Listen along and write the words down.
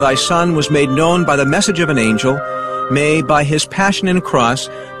Thy Son was made known by the message of an angel, may, by his passion and cross,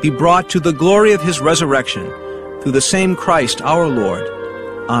 be brought to the glory of his resurrection, through the same Christ our Lord.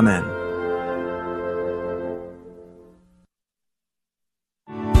 Amen.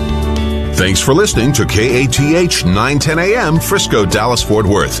 Thanks for listening to KATH 910 AM, Frisco, Dallas, Fort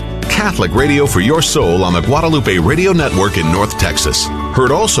Worth. Catholic radio for your soul on the Guadalupe Radio Network in North Texas.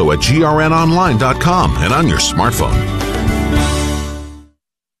 Heard also at grnonline.com and on your smartphone.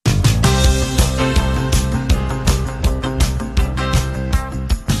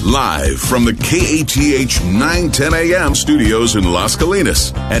 Live from the KATH 910 AM studios in Las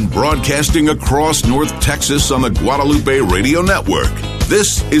Colinas and broadcasting across North Texas on the Guadalupe Radio Network.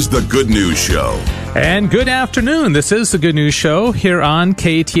 This is The Good News Show. And good afternoon. This is The Good News Show here on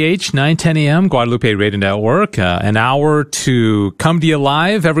KATH 910 AM, Guadalupe Radio Network. An hour to come to you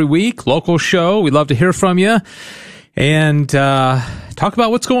live every week, local show. We'd love to hear from you and talk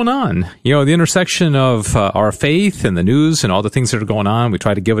about what's going on. You know, the intersection of our faith and the news and all the things that are going on. We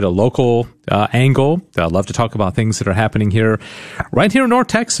try to give it a local angle. I love to talk about things that are happening here, right here in North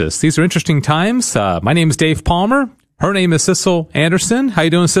Texas. These are interesting times. My name is Dave Palmer. Her name is Sissel Anderson. How you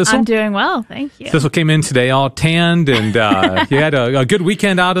doing, Sissel? I'm doing well, thank you. Sissel came in today all tanned, and you had a good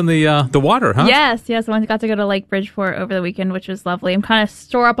weekend out in the water, huh? Yes. I got to go to Lake Bridgeport over the weekend, which was lovely. I'm kind of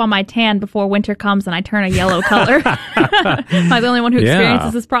store up on my tan before winter comes and I turn a yellow color. Am I the only one who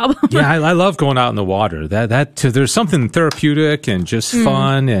experiences this problem? Yeah, I love going out in the water. There's something therapeutic and just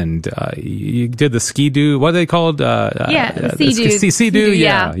fun, and you did the ski-doo. What are they called? Sea-doo. Sea-doo,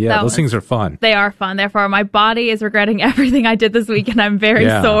 yeah. Those things are fun. They are fun. Therefore, my body is regretting everything I did this weekend. I'm very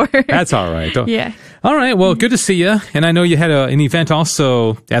sore. That's all right. Yeah. All right. Well, good to see you. And I know you had an event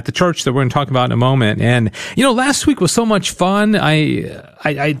also at the church that we're going to talk about in a moment. And, you know, last week was so much fun.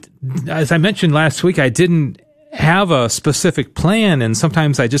 I as I mentioned last week, I didn't have a specific plan. And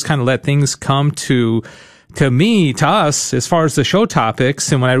sometimes I just kind of let things come to us, as far as the show topics.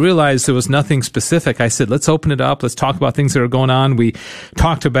 And when I realized there was nothing specific, I said, let's open it up. Let's talk about things that are going on. We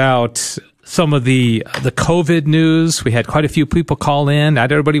talked about some of the COVID news. We had quite a few people call in.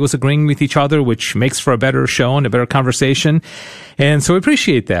 Not everybody was agreeing with each other, which makes for a better show and a better conversation. And so we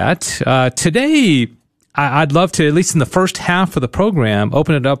appreciate that. Today, I'd love to, at least in the first half of the program,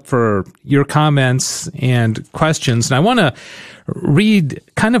 open it up for your comments and questions. And I want to read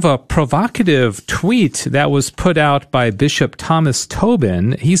kind of a provocative tweet that was put out by Bishop Thomas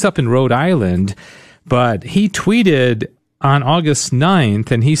Tobin. He's up in Rhode Island, but he tweeted on August 9th,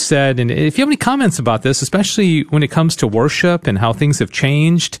 and he said, and if you have any comments about this, especially when it comes to worship and how things have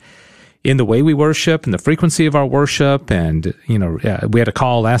changed in the way we worship and the frequency of our worship, and, you know, we had a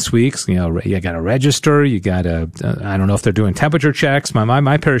call last week, so, you know, you got to register, you got to, I don't know if they're doing temperature checks.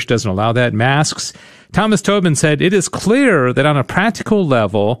 My parish doesn't allow that. Masks. Thomas Tobin said, it is clear that on a practical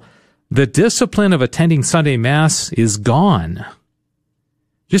level, the discipline of attending Sunday Mass is gone.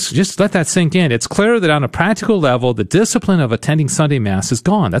 Just let that sink in. It's clear that on a practical level, the discipline of attending Sunday Mass is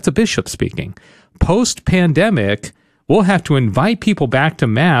gone. That's a bishop speaking. Post-pandemic, we'll have to invite people back to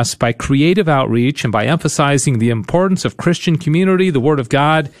Mass by creative outreach and by emphasizing the importance of Christian community, the Word of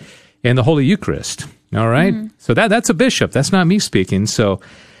God, and the Holy Eucharist. All right? Mm-hmm. So that's a bishop. That's not me speaking. So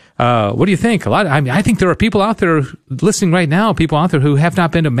what do you think? I think there are people out there listening right now, people out there who have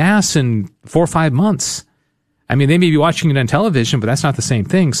not been to Mass in 4 or 5 months. I mean, they may be watching it on television, but that's not the same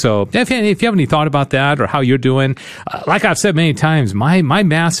thing. So if you have any thought about that or how you're doing, like I've said many times, my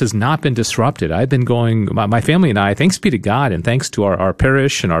Mass has not been disrupted. I've been going, my family and I, thanks be to God and thanks to our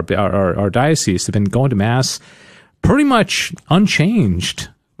parish and our diocese, have been going to Mass pretty much unchanged.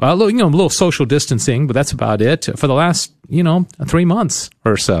 A little social distancing, but that's about it for the last, 3 months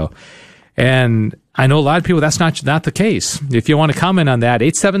or so. And I know a lot of people, that's not the case. If you want to comment on that,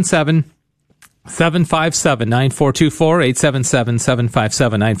 877-757-9424,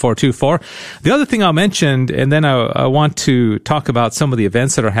 877-757-9424. The other thing I'll mention, and then I want to talk about some of the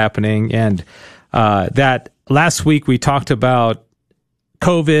events that are happening, and that last week we talked about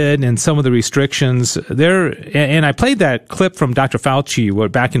COVID and some of the restrictions there. And I played that clip from Dr. Fauci, where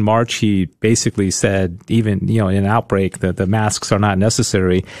back in March, he basically said, even, in an outbreak, that the masks are not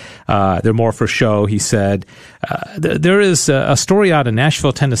necessary. They're more for show. He said, there is a story out in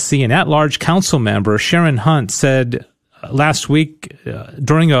Nashville, Tennessee. An at-large council member, Sharon Hunt, said last week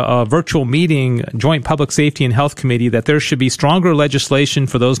during a virtual meeting, Joint Public Safety and Health Committee, that there should be stronger legislation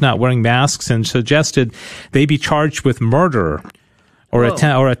for those not wearing masks, and suggested they be charged with murder or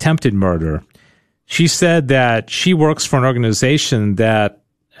attempted murder. She said that she works for an organization that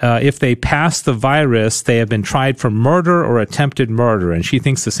if they pass the virus, they have been tried for murder or attempted murder, and she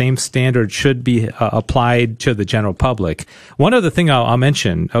thinks the same standard should be applied to the general public. One other thing I'll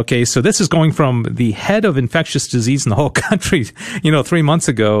mention, okay, so this is going from the head of infectious disease in the whole country, 4 months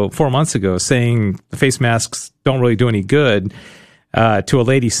ago, saying face masks don't really do any good, to a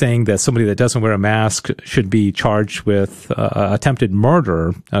lady saying that somebody that doesn't wear a mask should be charged with attempted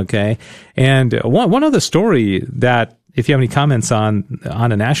murder, okay? And one other story that, if you have any comments on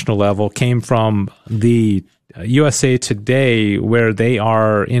a national level, came from the USA Today, where they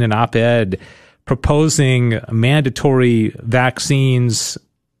are in an op-ed proposing mandatory vaccines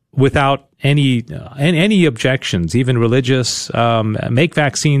without any objections, even religious. Make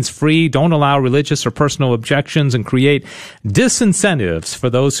vaccines free, don't allow religious or personal objections, and create disincentives for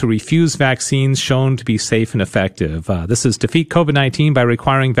those who refuse vaccines shown to be safe and effective. This is defeat COVID-19 by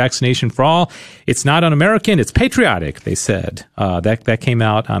requiring vaccination for all. It's not un-American, it's patriotic, they said. That came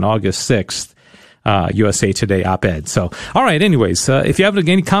out on August 6th. USA Today op-ed. So, all right, anyways, if you have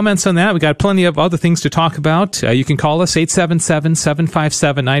any comments on that, we got plenty of other things to talk about. You can call us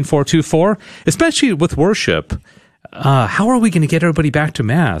 877-757-9424, especially with worship. How are we going to get everybody back to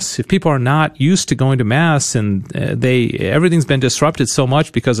Mass? If people are not used to going to Mass and everything's been disrupted so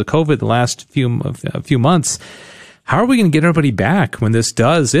much because of COVID the last few months, how are we going to get everybody back when this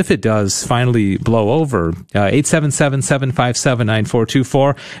does, if it does, finally blow over?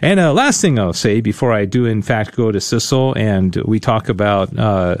 877-757-9424. And last thing I'll say before I do, in fact, go to Sissel and we talk about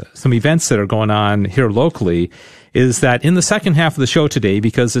some events that are going on here locally, is that in the second half of the show today,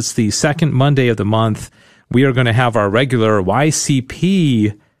 because it's the second Monday of the month, we are going to have our regular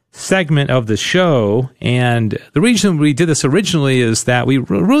YCP segment of the show. And the reason we did this originally is that we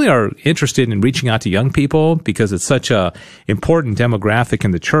really are interested in reaching out to young people because it's such a important demographic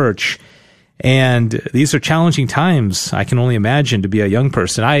in the church. And these are challenging times, I can only imagine, to be a young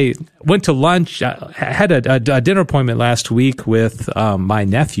person. I went to lunch, I had a dinner appointment last week with my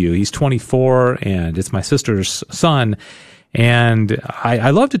nephew. He's 24 and it's my sister's son. And I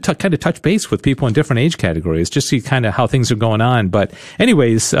love to kind of touch base with people in different age categories, just see kind of how things are going on. But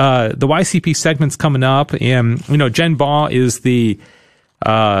anyways, the YCP segment's coming up, and Jen Baugh is the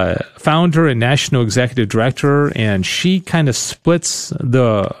founder and national executive director, and she kind of splits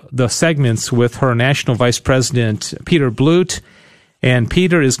the segments with her national vice president, Peter Blute, and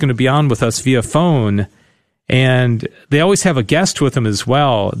Peter is going to be on with us via phone. And they always have a guest with them as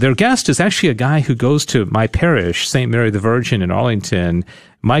well. Their guest is actually a guy who goes to my parish, St. Mary the Virgin in Arlington,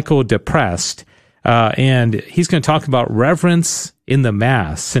 Michael DePrest. And he's going to talk about reverence in the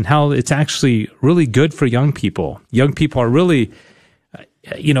Mass and how it's actually really good for young people. Young people are really,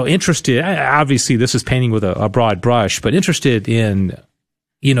 interested. Obviously, this is painting with a broad brush, but interested in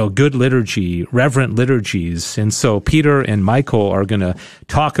good liturgy, reverent liturgies. And so Peter and Michael are going to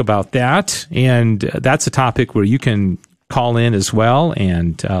talk about that. And that's a topic where you can call in as well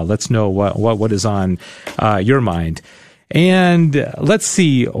and let's know what is on your mind. And let's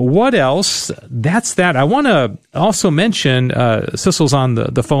see, what else? That's that. I want to also mention, Sissel's on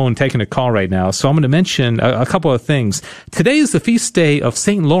the phone taking a call right now, so I'm going to mention a couple of things. Today is the feast day of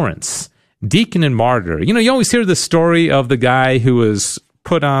St. Lawrence, deacon and martyr. You always hear the story of the guy who was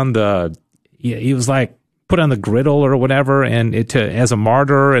put on the griddle or whatever, and as a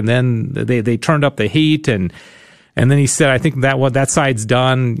martyr, and then they turned up the heat, and then he said, I think that side's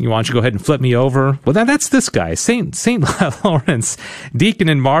done. Why don't you go ahead and flip me over? Well, that's this guy, Saint Lawrence, deacon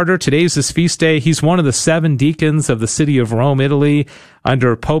and martyr. Today's his feast day. He's one of the 7 deacons of the city of Rome, Italy,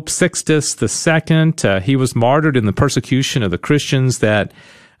 under Pope Sixtus II. He was martyred in the persecution of the Christians that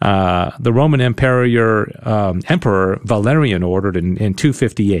the Roman Emperor Valerian ordered in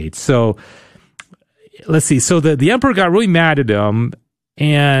 258. So let's see. So the emperor got really mad at him,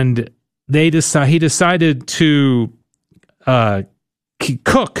 and he decided to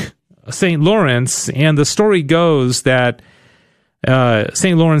cook St. Lawrence. And the story goes that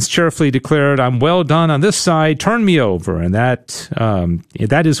St. Lawrence cheerfully declared, "I'm well done on this side. Turn me over." And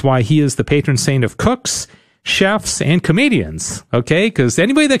that is why he is the patron saint of cooks, chefs, and comedians, okay? Because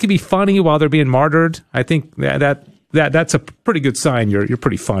anybody that can be funny while they're being martyred, I think that's a pretty good sign. You're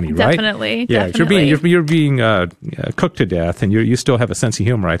pretty funny, right? Definitely. Yeah, definitely. you're being cooked to death, and you still have a sense of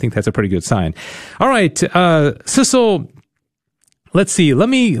humor. I think that's a pretty good sign. All right, Sissel, let's see. Let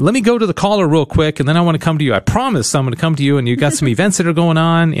me go to the caller real quick, and then I want to come to you. I promise I'm going to come to you, and you got some events that are going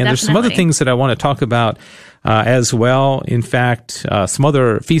on, and there's some other things that I want to talk about as well. In fact, some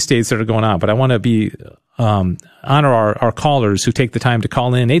other feast days that are going on, but I want to be honor our callers who take the time to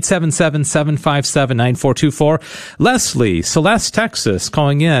call in. 877-757-9424. Leslie, Celeste, Texas,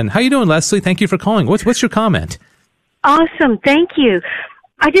 calling in. How you doing, Leslie? Thank you for calling. What's your comment? Awesome. Thank you.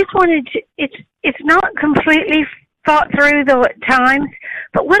 I just wanted to, it's not completely thought through though at times,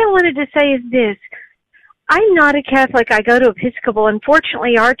 but what I wanted to say is this. I'm not a Catholic. I go to Episcopal.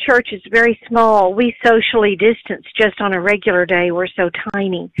 Unfortunately, our church is very small. We socially distance just on a regular day. We're so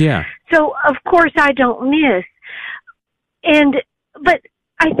tiny. Yeah. So, of course, I don't miss. But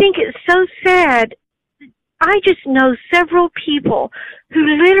I think it's so sad. I just know several people who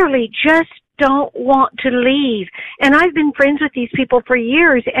literally just don't want to leave. And I've been friends with these people for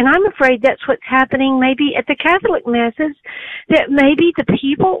years, and I'm afraid that's what's happening maybe at the Catholic Masses, that maybe the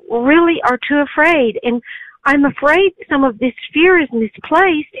people really are too afraid. And I'm afraid some of this fear is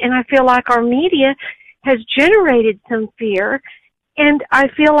misplaced, and I feel like our media has generated some fear. And I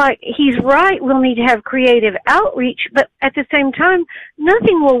feel like he's right. We'll need to have creative outreach, but at the same time,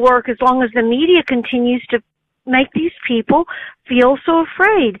 nothing will work as long as the media continues to make these people feel so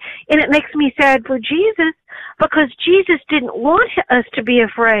afraid. And it makes me sad for Jesus, because Jesus didn't want us to be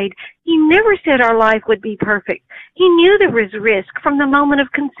afraid. He never said our life would be perfect. He knew there was risk. From the moment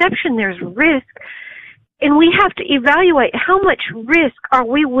of conception, there's risk. And we have to evaluate how much risk are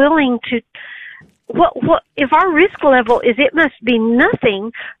we willing to, what if our risk level is it must be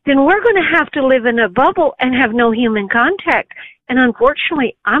nothing, then we're going to have to live in a bubble and have no human contact. And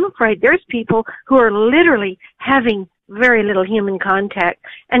unfortunately, I'm afraid there's people who are literally having very little human contact.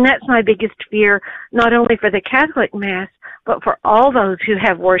 And that's my biggest fear, not only for the Catholic Mass, but for all those who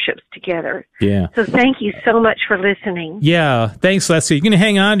have worships together. Yeah. So thank you so much for listening. Yeah. Thanks, Leslie. You gonna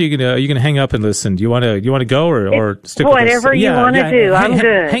hang on? Or you gonna hang up and listen? Do you want to go or stick with us? Whatever you want to do. I'm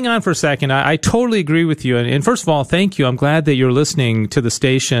good. Hang on for a second. I totally agree with you. And first of all, thank you. I'm glad that you're listening to the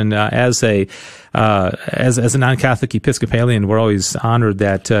station as a non-Catholic Episcopalian. We're always honored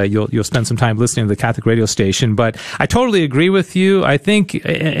that you'll spend some time listening to the Catholic radio station. But I totally agree with you. I think,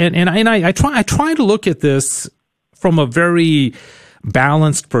 and I try to look at this from a very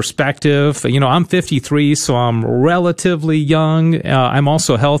balanced perspective. You know, I'm 53, so I'm relatively young. I'm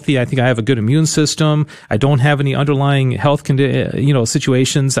also healthy. I think I have a good immune system. I don't have any underlying health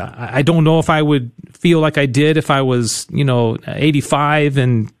situations. I don't know if I would feel like I did if I was, 85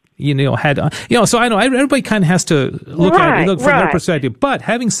 and had, so I know everybody kind of has to look from their perspective. But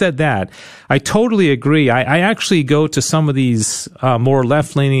having said that, I totally agree. I actually go to some of these more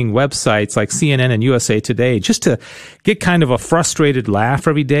left-leaning websites like CNN and USA Today just to get kind of a frustrated laugh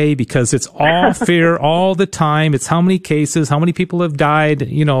every day, because it's all fear all the time. It's how many cases, how many people have died,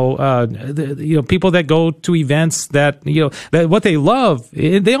 people that go to events that, that what they love,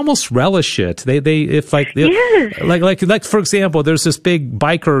 they almost relish it. Like for example, there's this big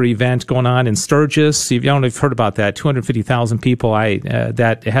biker event going on in Sturgis. I don't know if you've heard about that. 250,000 people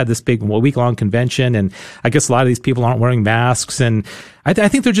that had this big week-long convention, and I guess a lot of these people aren't wearing masks, and I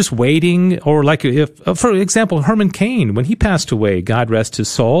think they're just waiting. Or like, if, for example, Herman Cain, when he passed away, God rest his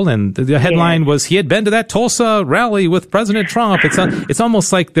soul, and the headline was he had been to that Tulsa rally with President Trump. It's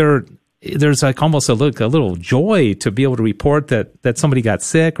almost like there's like almost a little joy to be able to report that somebody got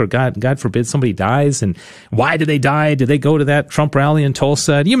sick, or God forbid somebody dies. And why did they die? Did they go to that Trump rally in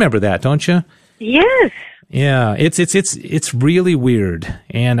Tulsa? You remember that, don't you? Yes. Yeah, it's really weird,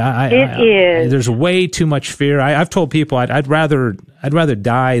 and it is. There's way too much fear. I've told people I'd rather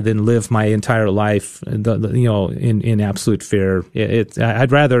die than live my entire life, in absolute fear.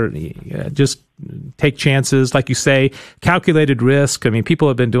 I'd rather just take chances, like you say, calculated risk. I mean, people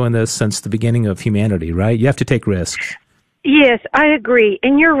have been doing this since the beginning of humanity, right? You have to take risks. Yes, I agree,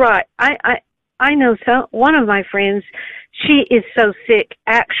 and you're right. I know one of my friends. She is so sick,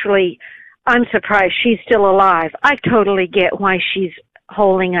 actually. I'm surprised she's still alive. I totally get why she's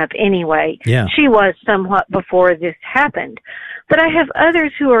holding up anyway. Yeah. She was somewhat before this happened. But I have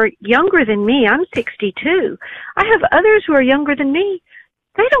others who are younger than me. I'm 62. I have others who are younger than me.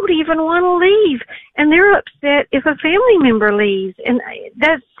 They don't even want to leave, and they're upset if a family member leaves, and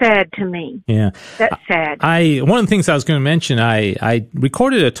that's sad to me. Yeah, that's sad. One of the things I was going to mention, I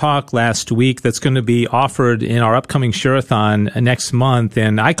recorded a talk last week that's going to be offered in our upcoming Share-a-thon next month,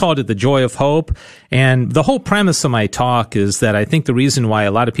 and I called it The Joy of Hope. And the whole premise of my talk is that I think the reason why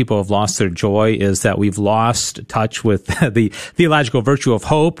a lot of people have lost their joy is that we've lost touch with the theological virtue of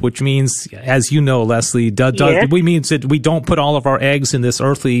hope, which means, as you know, Leslie, we means that we don't put all of our eggs in this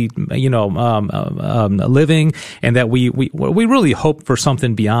earthly, living, and that we really hope for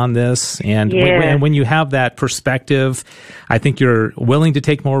something beyond this. And when you have that perspective, I think you're willing to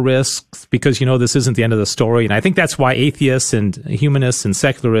take more risks, because this isn't the end of the story. And I think that's why atheists and humanists and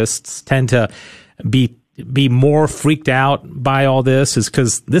secularists tend to be more freaked out by all this, is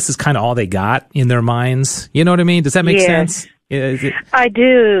because this is kind of all they got in their minds. You know what I mean? Does that make sense? I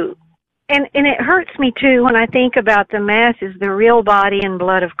do. And it hurts me too when I think about the Mass is the real body and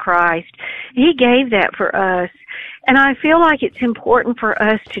blood of Christ. He gave that for us. And I feel like it's important for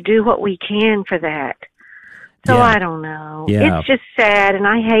us to do what we can for that. So I don't know. Yeah. It's just sad, and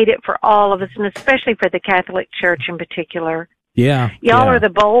I hate it for all of us, and especially for the Catholic Church in particular. Yeah. Y'all are the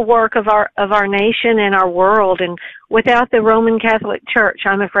bulwark of our nation and our world, and without the Roman Catholic Church,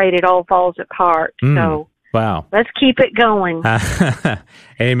 I'm afraid it all falls apart. So wow. Let's keep it going.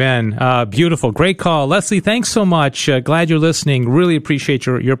 Amen. Beautiful. Great call. Leslie, thanks so much. Glad you're listening. Really appreciate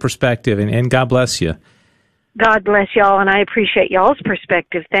your perspective, and God bless you. God bless y'all, and I appreciate y'all's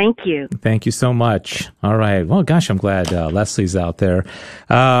perspective. Thank you. Thank you so much. All right. Well, gosh, I'm glad Leslie's out there.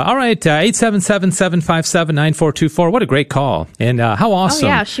 All right. 877-757-9424. What a great call. And how awesome. Oh,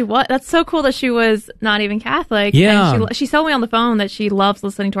 yeah, she was. That's so cool that she was not even Catholic. Yeah. And she told me on the phone that she loves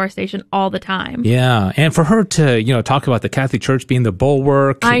listening to our station all the time. Yeah. And for her to, talk about the Catholic Church being the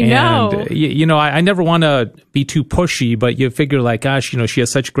bulwark. I know. And, I never want to be too pushy, but you figure like, gosh, she has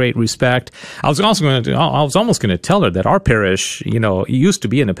such great respect. I was almost going to tell her that our parish, it used to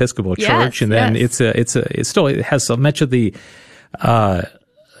be an Episcopal church, and then it has so much of the,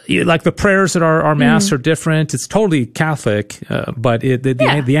 like the prayers at our Mass are different. It's totally Catholic, but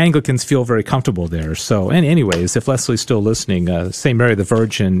the Anglicans feel very comfortable there. So, and anyways, if Leslie's still listening, St. Mary the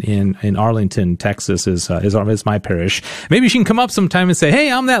Virgin in Arlington, Texas is my parish. Maybe she can come up sometime and say,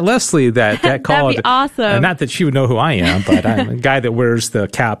 "Hey, I'm that Leslie that called." That'd be awesome. Not that she would know who I am, but I'm a guy that wears the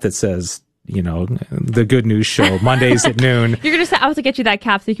cap that says, the Good News Show, Mondays at noon. You're going to say, I have to get you that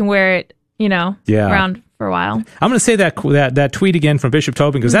cap so you can wear it, around for a while. I'm going to say that tweet again from Bishop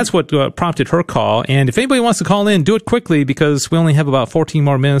Tobin, because that's what prompted her call. And if anybody wants to call in, do it quickly, because we only have about 14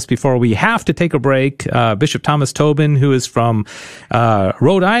 more minutes before we have to take a break. Bishop Thomas Tobin, who is from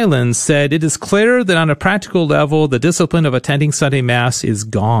Rhode Island, said, "It is clear that on a practical level, the discipline of attending Sunday Mass is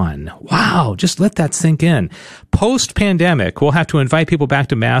gone." Wow, just let that sink in. Post-pandemic, we'll have to invite people back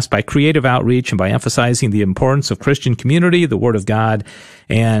to Mass by creative outreach and by emphasizing the importance of Christian community, the Word of God,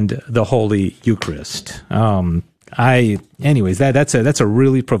 and the Holy Eucharist. Anyways, that's a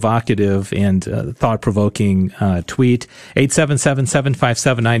really provocative and thought-provoking tweet.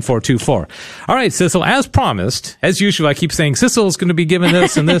 877-757-9424. All right, Sissel, as promised, as usual, I keep saying Sissel's going to be giving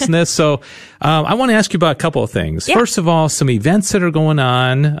this and this and this. So I want to ask you about a couple of things. Yeah. First of all, some events that are going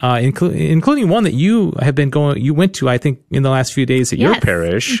on, including one that you went to, I think, in the last few days at your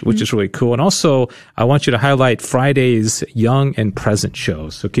parish, which is really cool. And also, I want you to highlight Friday's Young and Present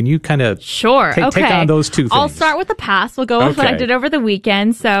show. So can you kind of take on those two things? I'll start with the past. We'll go with what I did over the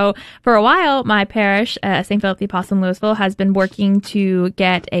weekend. So for a while, my parish, St. Philip the Apostle in Louisville, has been working to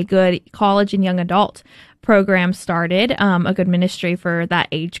get a good college and young adult program started, a good ministry for that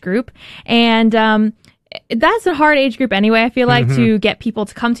age group. And that's a hard age group anyway, I feel like, to get people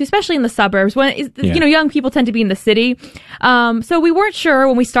to come to, especially in the suburbs when, young people tend to be in the city. So we weren't sure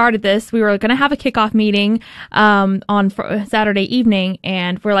when we started this. We were going to have a kickoff meeting on Saturday evening,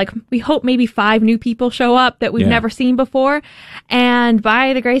 and we're like, we hope maybe 5 new people show up that we've never seen before. And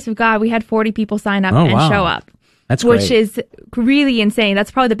by the grace of God, we had 40 people sign up show up. That's great. Which is really insane.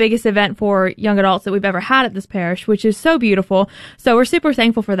 That's probably the biggest event for young adults that we've ever had at this parish, which is so beautiful. So we're super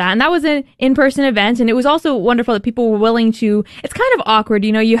thankful for that. And that was an in-person event. And it was also wonderful that people were willing to, it's kind of awkward,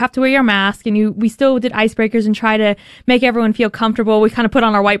 you have to wear your mask, and we still did icebreakers and try to make everyone feel comfortable. We kind of put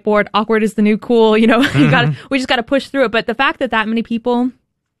on our whiteboard, awkward is the new cool, we just got to push through it. But the fact that many people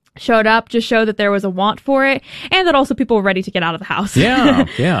showed up just showed that there was a want for it, and that also people were ready to get out of the house.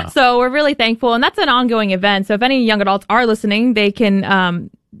 Yeah. So we're really thankful, and that's an ongoing event. So if any young adults are listening, they can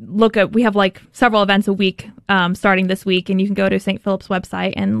we have like several events a week starting this week, and you can go to St. Philip's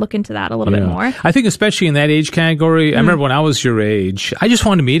website and look into that a little bit more. I think especially in that age category, I remember when I was your age, I just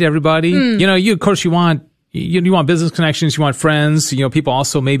wanted to meet everybody. You want business connections, you want friends, people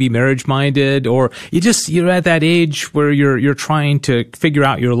also maybe marriage minded, or you're at that age where you're trying to figure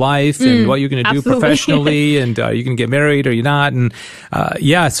out your life and what you're going to do professionally, and you're going to get married or you're not. And,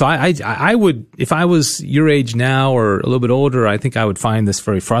 so I would, if I was your age now or a little bit older, I think I would find this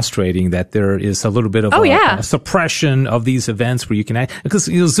very frustrating that there is a little bit of a suppression of these events where you can act, because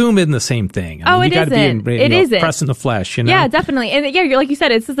Zoom isn't the same thing. I mean, you got to be isn't. Press in the flesh, Yeah, definitely. And like you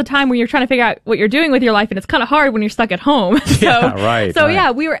said, it's just a time when you're trying to figure out what you're doing with your life, and it's kind of hard when you're stuck at home.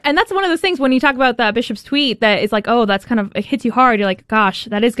 We were, and that's one of those things when you talk about the bishop's tweet that is like, oh, that's kind of, it hits you hard. You're like, gosh,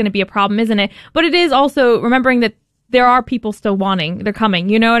 that is going to be a problem, isn't it? But it is also remembering that there are people still they're coming.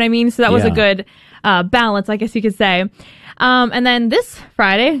 You know what I mean? So that was a good balance, I guess you could say. And then this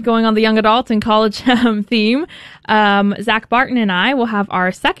Friday, going on the young adult and college theme, Zach Barton and I will have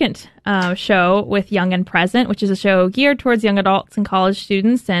our second show with Young and Present, which is a show geared towards young adults and college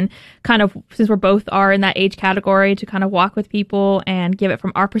students, and kind of, since we're both are in that age category, to kind of walk with people and give it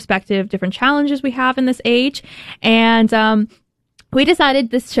from our perspective, different challenges we have in this age. And we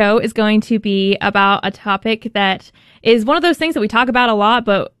decided this show is going to be about a topic that is one of those things that we talk about a lot,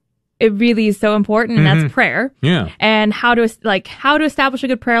 but it really is so important, and that's prayer. Yeah. And how to establish a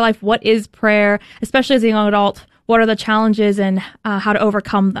good prayer life. What is prayer, especially as a young adult? What are the challenges and how to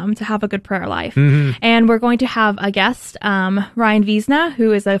overcome them to have a good prayer life? And we're going to have a guest, Ryan Wiesna,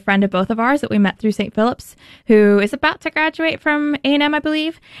 who is a friend of both of ours that we met through St. Philip's, who is about to graduate from A&M, I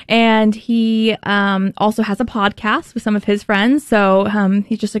believe. And he also has a podcast with some of his friends. So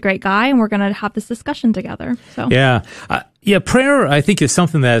he's just a great guy, and we're going to have this discussion together. So yeah, prayer, I think, is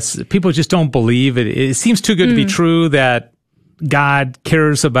something that people just don't believe. It seems too good to be true that God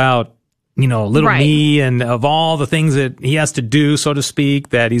cares about, little me, and of all the things that he has to do, so to speak,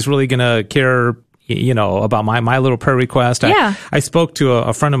 that he's really going to care, about my little prayer request. Yeah. I spoke to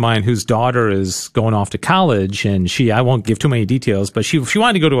a friend of mine whose daughter is going off to college, and I won't give too many details, but she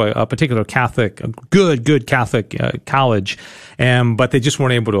wanted to go to a particular Catholic, good Catholic college, but they just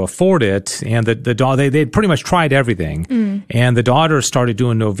weren't able to afford it. And the daughter, they'd pretty much tried everything. And the daughter started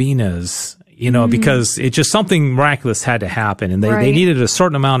doing novenas, because it just, something miraculous had to happen, and they needed a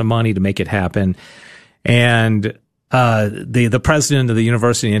certain amount of money to make it happen. And the president of the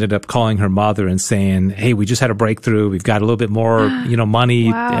university ended up calling her mother and saying, "Hey, we just had a breakthrough. We've got a little bit more,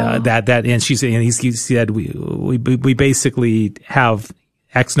 money." Wow. And he said, we basically have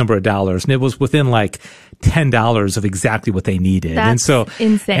X number of dollars, and it was within like $10 of exactly what they needed. That's and so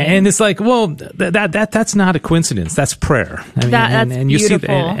insane. And it's like, well, that's not a coincidence. That's prayer. I mean, that's and you beautiful. see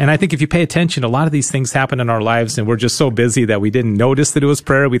that. And I think if you pay attention, a lot of these things happen in our lives, and we're just so busy that we didn't notice that it was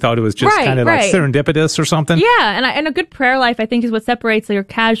prayer. We thought it was just kind of like serendipitous or something. Yeah, and a good prayer life, I think, is what separates your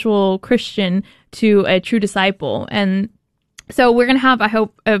casual Christian to a true disciple. And so we're going to have, I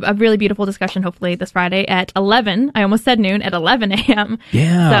hope, a really beautiful discussion, hopefully, this Friday at 11. I almost said noon, at 11 a.m.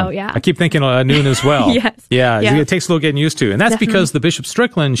 Yeah. So, yeah. I keep thinking noon as well. Yes. Yeah. Yeah. It takes a little getting used to. And that's because the Bishop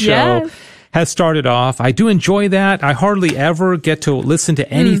Strickland show has started off. I do enjoy that. I hardly ever get to listen to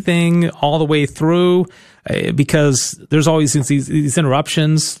anything all the way through because there's always these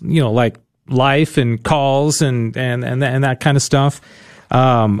interruptions, like life and calls and that kind of stuff.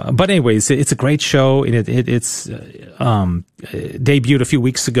 But anyways, it's a great show, and it's debuted a few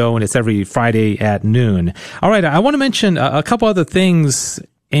weeks ago, and it's every Friday at noon. All right. I want to mention a couple other things,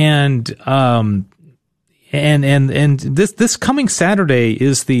 and this coming Saturday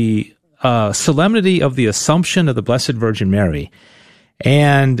is the Solemnity of the Assumption of the Blessed Virgin Mary.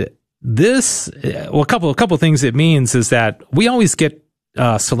 And this, a couple of things it means is that we always get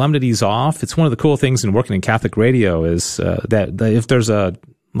solemnities off. It's one of the cool things in working in Catholic radio is that if there's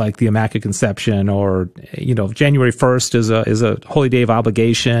like the Immaculate Conception, or January 1st is a holy day of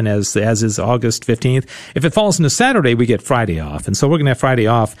obligation, as is August 15th. If it falls into Saturday, we get Friday off, and so we're going to have Friday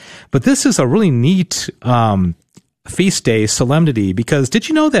off. But this is a really neat feast day solemnity, because did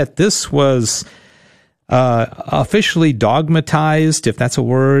you know that this was officially dogmatized, if that's a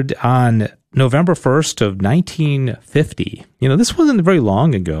word, on November 1st of 1950. This wasn't very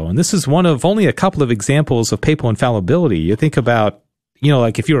long ago, and this is one of only a couple of examples of papal infallibility. You think about,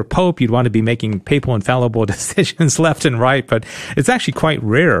 like if you were Pope, you'd want to be making papal infallible decisions left and right, but it's actually quite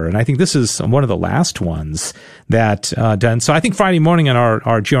rare. And I think this is one of the last ones that done. So I think Friday morning on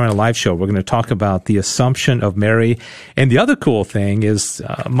our GRN Live show, we're going to talk about the Assumption of Mary. And the other cool thing is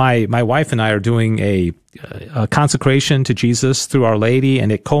my wife and I are doing a consecration to Jesus through Our Lady,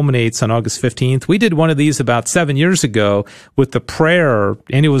 and it culminates on August 15th. We did one of these about 7 years ago with the prayer,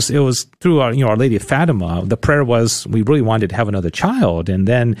 and it was through Our Lady of Fatima. The prayer was, we really wanted to have another child, and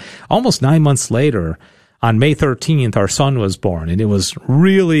then almost 9 months later, on May 13th, our son was born, and it was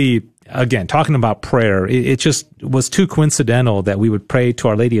really, again, talking about prayer, it just was too coincidental that we would pray to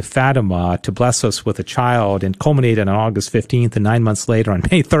Our Lady of Fatima to bless us with a child, and culminated on August 15th, and 9 months later, on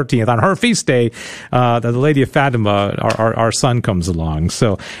May 13th, on her feast day, the Lady of Fatima, our son comes along.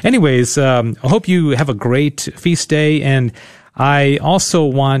 So anyways, I hope you have a great feast day, and I also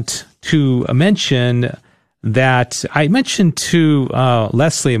want to mention that I mentioned to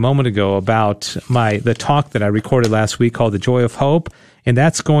Leslie a moment ago about the talk that I recorded last week called The Joy of Hope. And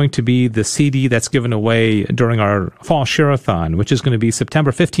that's going to be the CD that's given away during our Fall Share-a-thon, which is going to be September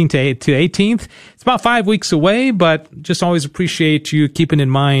 15th to 18th. It's about 5 weeks away, but just always appreciate you keeping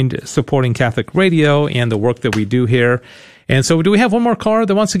in mind supporting Catholic Radio and the work that we do here. And so do we have one more caller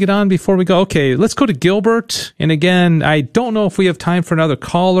that wants to get on before we go? Okay, let's go to Gilbert. And again, I don't know if we have time for another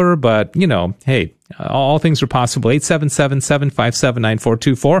caller, but, hey, all things are possible.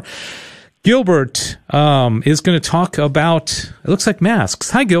 877-757-9424. Gilbert is going to talk about, it looks like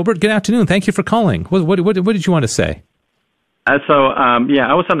masks. Hi, Gilbert. Good afternoon. Thank you for calling. What did you want to say? I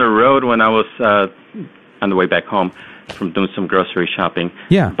was on the road when I was on the way back home from doing some grocery shopping.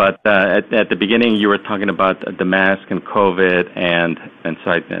 Yeah. But at the beginning, you were talking about the mask and COVID, and so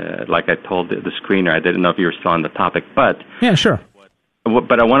I told the screener, I didn't know if you were still on the topic, but yeah, sure.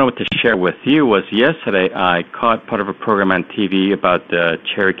 But I wanted to share with you was yesterday I caught part of a program on TV about the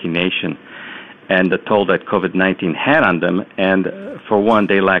Cherokee Nation and the toll that COVID-19 had on them. And for one,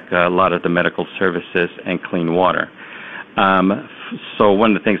 they lack a lot of the medical services and clean water. So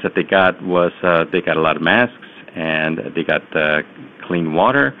one of the things that they got was they got a lot of masks, and they got clean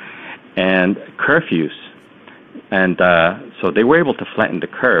water and curfews. And so they were able to flatten the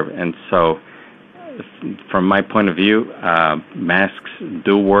curve. And so from my point of view, masks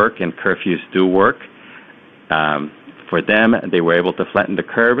do work and curfews do work. For them, they were able to flatten the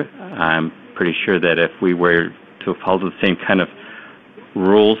curve. I'm pretty sure that if we were to follow the same kind of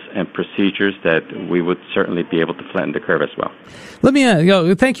rules and procedures, that we would certainly be able to flatten the curve as well. Let me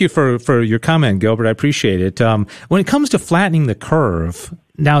thank you for your comment, Gilbert. I appreciate it. When it comes to flattening the curve,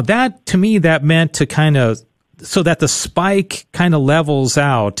 now that to me that meant to kind of so that the spike kind of levels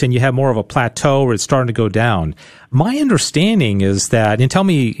out and you have more of a plateau or it's starting to go down. My understanding is that, and tell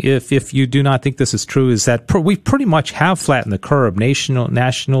me if you do not think this is true, is that we pretty much have flattened the curve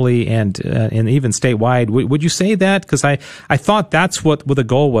nationally and even statewide. Would you say that? Because I thought that's what the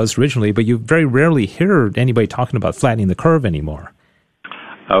goal was originally, but you very rarely hear anybody talking about flattening the curve anymore.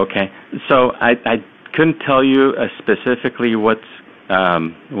 Okay. So I couldn't tell you specifically what's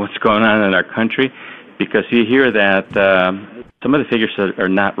going on in our country, because you hear that some of the figures are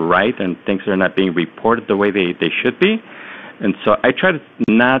not right and things are not being reported the way they should be. And so I try to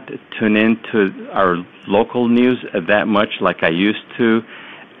not tune into our local news that much like I used to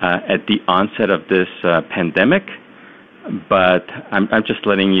at the onset of this pandemic. But I'm just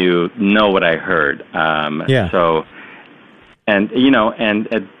letting you know what I heard. Yeah. So, and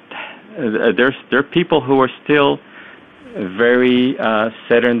there are people who are still very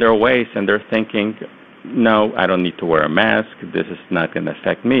set in their ways, and they're thinking, no, I don't need to wear a mask. This is not going to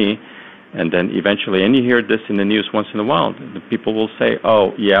affect me. And then eventually, and you hear this in the news once in a while, the people will say,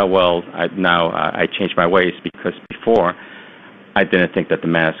 oh, yeah, well, I changed my ways because before I didn't think that the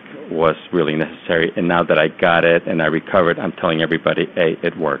mask was really necessary. And now that I got it and I recovered, I'm telling everybody, hey,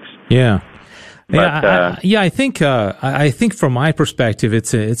 it works. Yeah. But, I think from my perspective,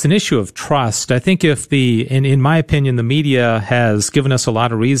 it's an issue of trust. I think in my opinion, the media has given us a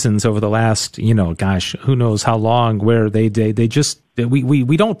lot of reasons over the last, who knows how long, where they just,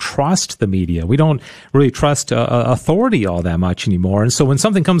 we don't trust the media. We don't really trust authority all that much anymore. And so when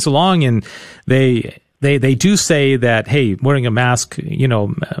something comes along and they do say that, hey, wearing a mask,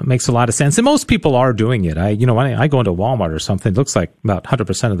 makes a lot of sense. And most people are doing it. When I go into Walmart or something, it looks like about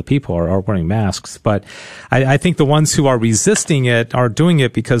 100% of the people are wearing masks. But I think the ones who are resisting it are doing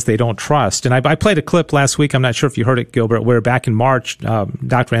it because they don't trust. And I played a clip last week. I'm not sure if you heard it, Gilbert, where back in March,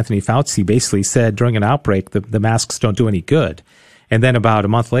 Dr. Anthony Fauci basically said during an outbreak, the masks don't do any good. And then about a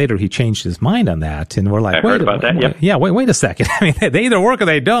month later, he changed his mind on that. And we're like, wait a second. I mean, they either work or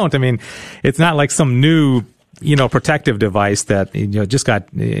they don't. I mean, it's not like some new, protective device that, just got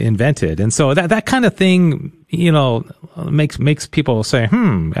invented. And so that kind of thing, makes people say,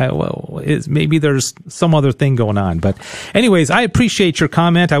 maybe there's some other thing going on. But anyways, I appreciate your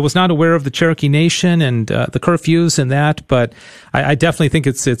comment. I was not aware of the Cherokee Nation and the curfews and that, but I definitely think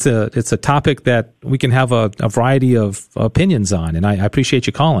it's a topic that we can have a variety of opinions on. And I appreciate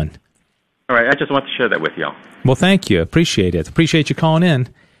you calling. All right. I just want to share that with y'all. Well, thank you. Appreciate it. Appreciate you calling in.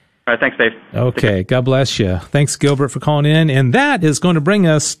 All right, thanks, Dave. Okay, God bless you. Thanks, Gilbert, for calling in. And that is going to bring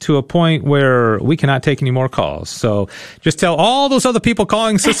us to a point where we cannot take any more calls. So just tell all those other people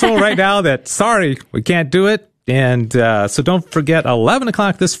calling Sissel right now that, sorry, we can't do it. And so don't forget, 11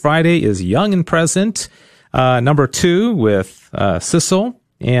 o'clock this Friday is Young and Present, number 2 with Sissel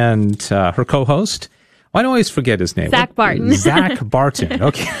and her co-host. I always forget his name. Zach Barton. Zach Barton.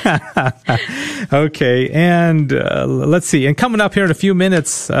 Okay. Okay. And let's see. And coming up here in a few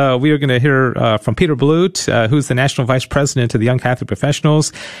minutes, we are going to hear from Peter Blute, who's the National Vice President of the Young Catholic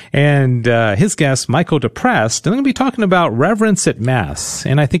Professionals, and his guest, Michael DePrest. And I'm going to be talking about reverence at Mass.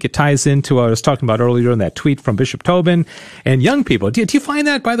 And I think it ties into what I was talking about earlier in that tweet from Bishop Tobin and young people. Do you find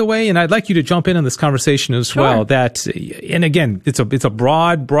that, by the way? And I'd like you to jump in on this conversation as well, that, and again, it's a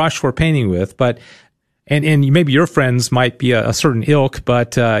broad brush we're painting with, but and maybe your friends might be a certain ilk,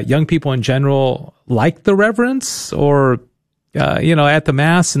 but young people in general like the reverence, or at the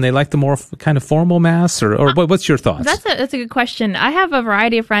Mass, and they like the more kind of formal Mass, or what's your thoughts? That's a good question. I have a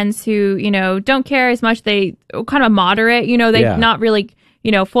variety of friends who don't care as much. They kind of moderate. They not really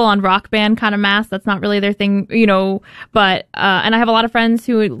full on rock band kind of Mass. That's not really their thing. But and I have a lot of friends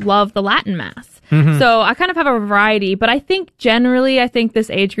who love the Latin Mass. Mm-hmm. So I kind of have a variety, but I think generally, this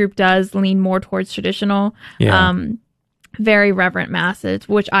age group does lean more towards traditional, very reverent masses,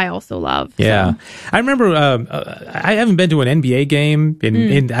 which I also love. Yeah. So. I remember, I haven't been to an NBA game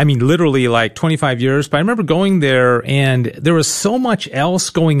in literally like 25 years, but I remember going there and there was so much else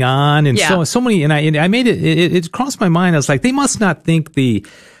going on and so many, and I made it crossed my mind. I was like, they must not think the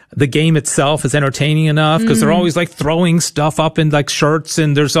game itself is entertaining enough, because they're always like throwing stuff up in like shirts,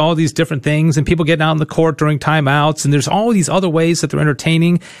 and there's all these different things, and people getting out in the court during timeouts, and there's all these other ways that they're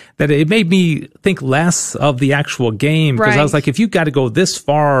entertaining, that it made me think less of the actual game, because I was like, if you got to go this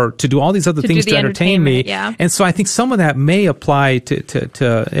far to do all these other things to entertain me, and so I think some of that may apply to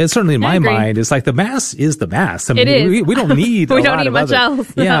certainly in my mind, is like the Mass is the Mass. I mean, we don't need we don't need much else.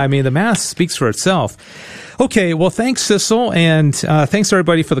 The Mass speaks for itself. Okay, well, thanks, Sissel, and thanks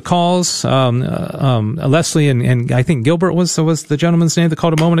everybody for the calls. Leslie and I think Gilbert was the gentleman's name that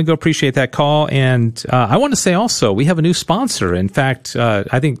called a moment ago. Appreciate that call. And I want to say also, we have a new sponsor. In fact,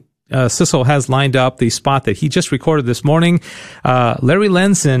 I think Sissel has lined up the spot that he just recorded this morning. Larry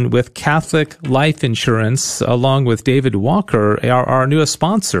Lenzen with Catholic Life Insurance, along with David Walker, are our newest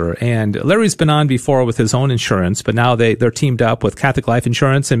sponsor. And Larry's been on before with his own insurance, but now they're teamed up with Catholic Life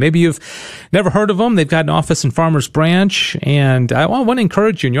Insurance. And maybe you've never heard of them. They've got an office in Farmers Branch. And I want to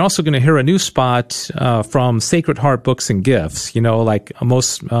encourage you, and you're also going to hear a new spot from Sacred Heart Books and Gifts. Like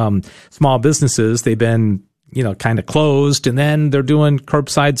most small businesses, they've been kind of closed, and then they're doing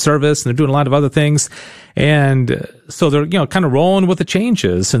curbside service, and they're doing a lot of other things. And so they're, kind of rolling with the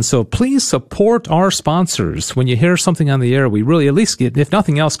changes. And so please support our sponsors. When you hear something on the air, we really, at least, if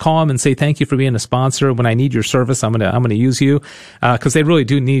nothing else, call them and say, thank you for being a sponsor. When I need your service, I'm going to use you, because they really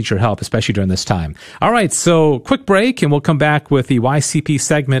do need your help, especially during this time. All right. So quick break, and we'll come back with the YCP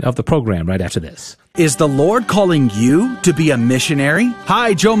segment of the program right after this. Is the Lord calling you to be a missionary?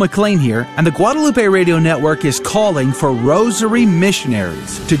 Hi, Joe McLean here, and the Guadalupe Radio Network is calling for Rosary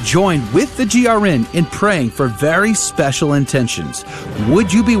missionaries to join with the GRN in praying for very special intentions.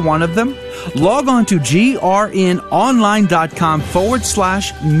 Would you be one of them? Log on to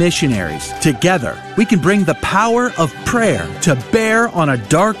grnonline.com/missionaries. Together, we can bring the power of prayer to bear on a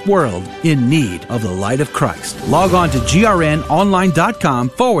dark world in need of the light of Christ. Log on to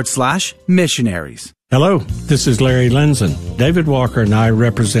grnonline.com/missionaries. Hello, this is Larry Lenzen. David Walker and I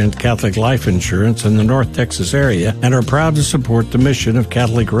represent Catholic Life Insurance in the North Texas area and are proud to support the mission of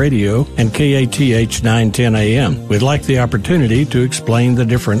Catholic Radio and KATH 910 AM. We'd like the opportunity to explain the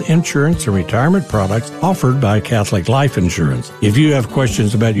different insurance and retirement products offered by Catholic Life Insurance. If you have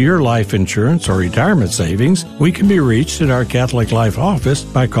questions about your life insurance or retirement savings, we can be reached at our Catholic Life office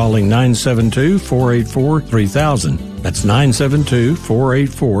by calling 972-484-3000. That's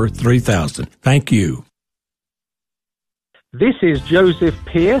 972-484-3000. Thank you. This is Joseph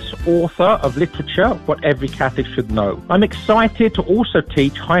Pierce, author of Literature, What Every Catholic Should Know. I'm excited to also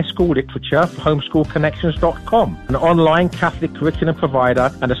teach high school literature for homeschoolconnections.com, an online Catholic curriculum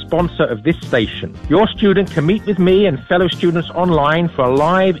provider and a sponsor of this station. Your student can meet with me and fellow students online for a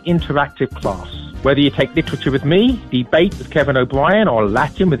live interactive class. Whether you take literature with me, debate with Kevin O'Brien, or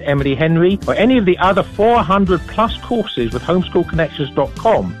Latin with Emily Henry, or any of the other 400 plus courses with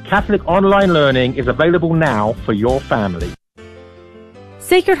homeschoolconnections.com, Catholic online learning is available now for your family.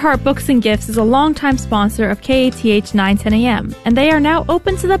 Sacred Heart Books and Gifts is a longtime sponsor of KATH 910 AM, and they are now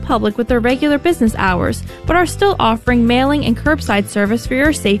open to the public with their regular business hours, but are still offering mailing and curbside service for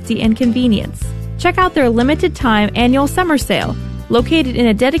your safety and convenience. Check out their limited time annual summer sale, located in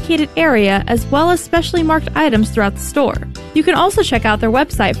a dedicated area, as well as specially marked items throughout the store. You can also check out their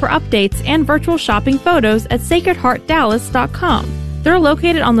website for updates and virtual shopping photos at sacredheartdallas.com. They're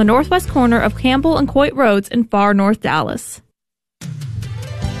located on the northwest corner of Campbell and Coit Roads in far north Dallas.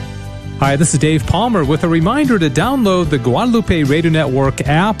 Hi, this is Dave Palmer with a reminder to download the Guadalupe Radio Network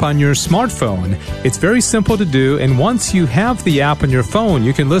app on your smartphone. It's very simple to do, and once you have the app on your phone,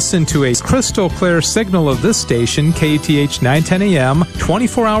 you can listen to a crystal clear signal of this station, KATH 910 AM,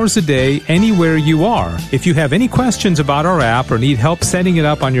 24 hours a day, anywhere you are. If you have any questions about our app or need help setting it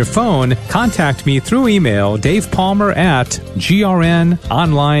up on your phone, contact me through email,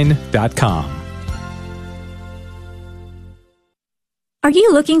 davepalmer@grnonline.com. Are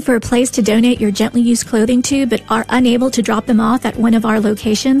you looking for a place to donate your gently used clothing to but are unable to drop them off at one of our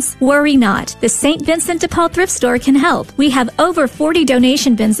locations? Worry not. The St. Vincent de Paul Thrift Store can help. We have over 40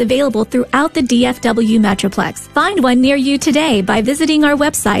 donation bins available throughout the DFW Metroplex. Find one near you today by visiting our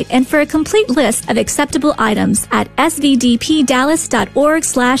website and for a complete list of acceptable items at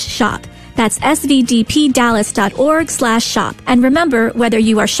svdpdallas.org/shop. That's svdpdallas.org/shop. And remember, whether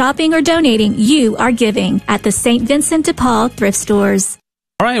you are shopping or donating, you are giving at the St. Vincent de Paul Thrift Stores.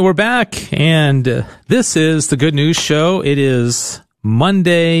 All right, we're back, and this is the Good News Show. It is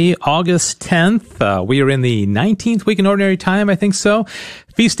Monday, August 10th. We are in the 19th week in Ordinary Time, I think so.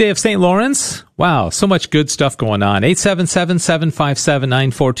 Feast day of St. Lawrence. Wow, so much good stuff going on.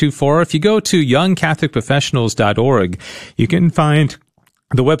 877-757-9424. If you go to youngcatholicprofessionals.org, you can find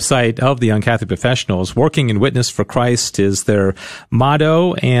the website of the Young Catholic Professionals. Working in Witness for Christ is their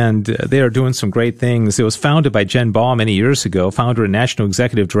motto, and they are doing some great things. It was founded by Jen Ball many years ago, founder and national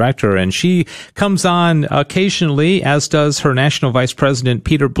executive director, and she comes on occasionally, as does her national vice president,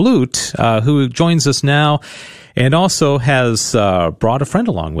 Peter Blute, who joins us now, and also has brought a friend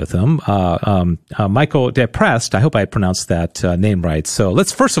along with him, Michael Deprest. I hope I pronounced that name right. So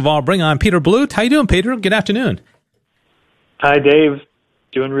let's first of all bring on Peter Blute. How you doing, Peter? Good afternoon. Hi, Dave.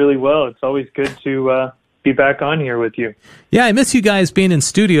 Doing really well. It's always good to be back on here with you. Yeah, I miss you guys being in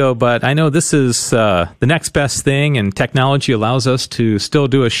studio, but I know this is the next best thing, and technology allows us to still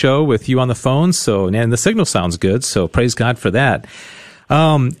do a show with you on the phone. So, and the signal sounds good, so praise God for that.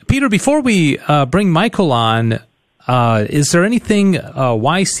 Peter, before we bring Michael on, is there anything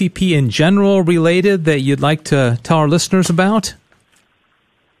YCP in general related that you'd like to tell our listeners about?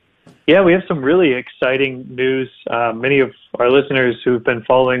 Yeah, we have some really exciting news. Many of our listeners who've been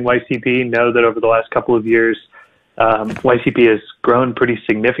following YCP know that over the last couple of years, YCP has grown pretty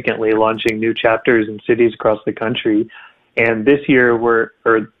significantly, launching new chapters in cities across the country. And this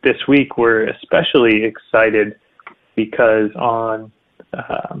week, we're especially excited because on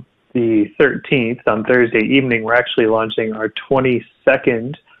the 13th, on Thursday evening, we're actually launching our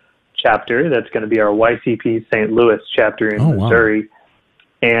 22nd chapter. That's going to be our YCP St. Louis chapter in Missouri. Wow.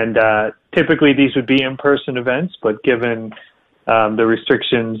 And typically these would be in-person events, but given the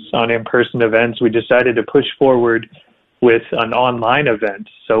restrictions on in-person events, we decided to push forward with an online event.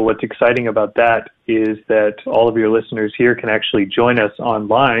 So what's exciting about that is that all of your listeners here can actually join us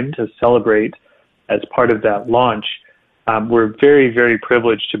online to celebrate as part of that launch. We're very, very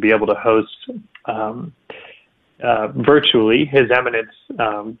privileged to be able to host virtually His Eminence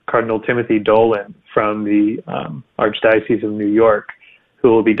Cardinal Timothy Dolan from the Archdiocese of New York, who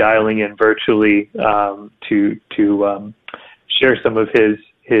will be dialing in virtually to share some of his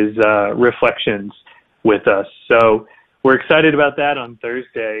reflections with us. So we're excited about that on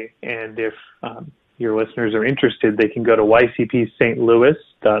Thursday, and if your listeners are interested, they can go to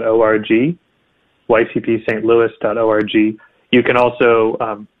ycpstlouis.org, ycpstlouis.org. You can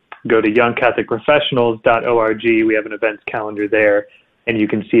also go to youngcatholicprofessionals.org. We have an events calendar there, and you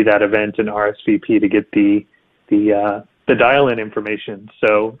can see that event and RSVP to get the dial-in information.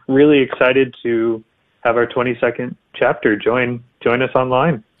 So really excited to have our 22nd chapter join us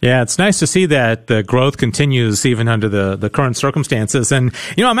online. Yeah, it's nice to see that the growth continues even under the current circumstances. And,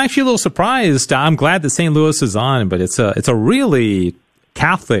 I'm actually a little surprised. I'm glad that St. Louis is on, but it's a really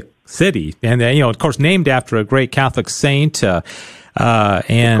Catholic city. And, of course, named after a great Catholic saint.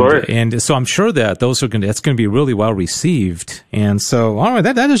 And so I'm sure that it's going to be really well received. And so, all right,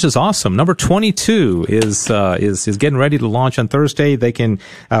 that is just awesome. Number 22 is getting ready to launch on Thursday. They can,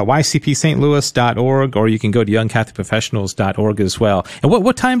 ycpstlouis.org, or you can go to youngcatholicprofessionals.org as well. And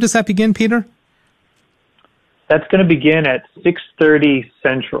what time does that begin, Peter? That's going to begin at 6:30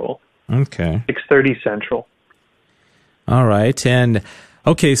 Central. Okay. 6:30 Central. All right. And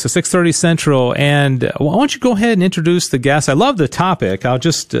okay, so 6:30 Central, and why don't you go ahead and introduce the guests? I love the topic. I'll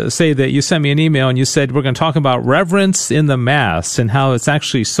just say that you sent me an email and you said we're going to talk about reverence in the Mass and how it's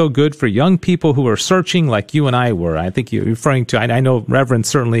actually so good for young people who are searching like you and I were. I think you're referring to, I know reverence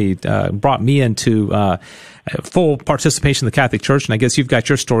certainly brought me into full participation in the Catholic Church, and I guess you've got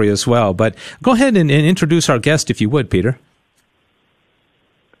your story as well. But go ahead and introduce our guest if you would, Peter.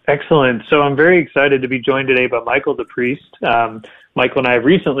 Excellent. So I'm very excited to be joined today by Michael the priest. Michael and I have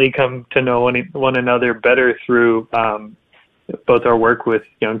recently come to know one another better through both our work with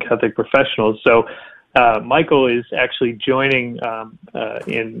young Catholic professionals. So Michael is actually joining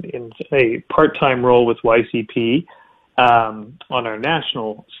in a part-time role with YCP on our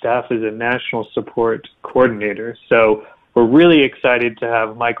national staff as a national support coordinator. So we're really excited to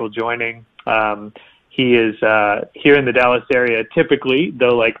have Michael joining. He is here in the Dallas area typically,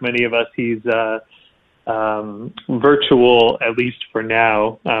 though like many of us, he's virtual, at least for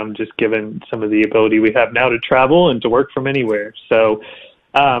now, just given some of the ability we have now to travel and to work from anywhere. So,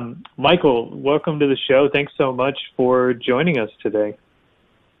 Michael, welcome to the show. Thanks so much for joining us today.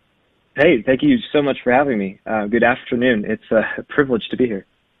 Hey, thank you so much for having me. Good afternoon. It's a privilege to be here.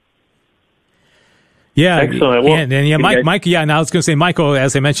 Yeah, excellent. Well, and yeah, Mike. Yeah, and I was going to say, Michael,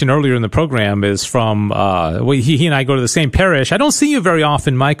 as I mentioned earlier in the program, is from. He and I go to the same parish. I don't see you very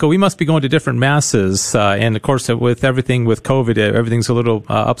often, Michael. We must be going to different masses, and of course, with everything with COVID, everything's a little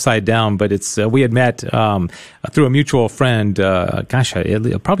upside down. But it's we had met through a mutual friend.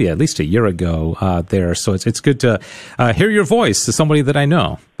 Probably at least a year ago there. So it's good to hear your voice as somebody that I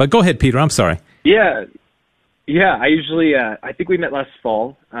know. But go ahead, Peter. I'm sorry. Yeah. I usually I think we met last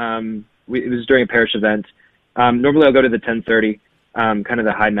fall. It was during a parish event. Normally I'll go to the 10:30, kind of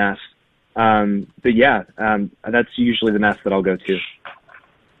the high mass. But yeah, that's usually the mass that I'll go to.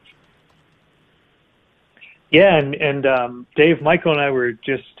 Yeah, and Dave, Michael and I were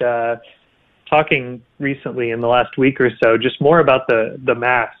just talking recently in the last week or so, just more about the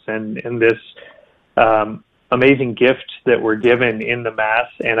mass and this amazing gift that we're given in the mass.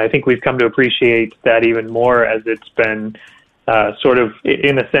 And I think we've come to appreciate that even more as it's been sort of,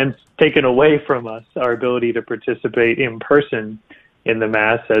 in a sense, taken away from us, our ability to participate in person in the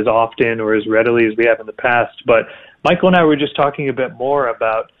Mass as often or as readily as we have in the past. But Michael and I were just talking a bit more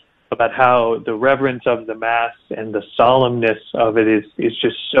about how the reverence of the Mass and the solemnness of it is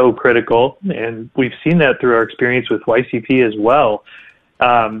just so critical. And we've seen that through our experience with YCP as well,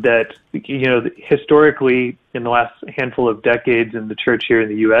 that, you know, historically, in the last handful of decades in the church here in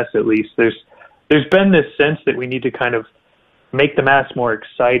the U.S. at least, there's been this sense that we need to kind of make the Mass more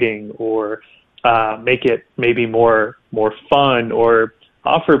exciting, or make it maybe more fun, or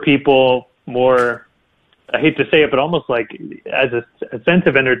offer people more, I hate to say it, but almost like as a sense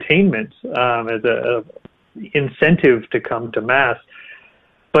of entertainment, as a incentive to come to Mass.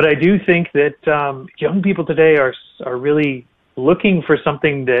 But I do think that young people today are really looking for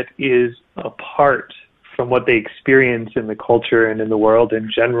something that is apart from what they experience in the culture and in the world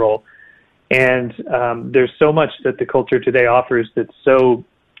in general. And there's so much that the culture today offers that's so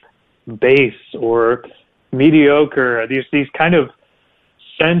base or mediocre. There's these kind of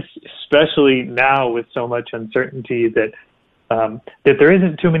sense, especially now with so much uncertainty, that there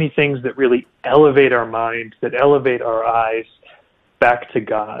isn't too many things that really elevate our minds, that elevate our eyes back to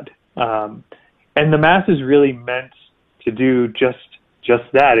God. And the Mass is really meant to do just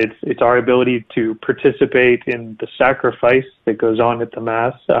that. It's our ability to participate in the sacrifice that goes on at the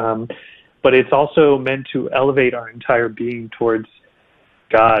Mass. But it's also meant to elevate our entire being towards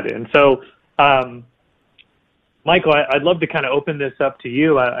God. And so, Michael, I'd love to kind of open this up to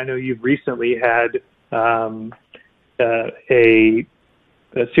you. I know you've recently had a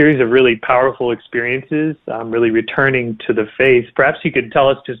series of really powerful experiences, really returning to the faith. Perhaps you could tell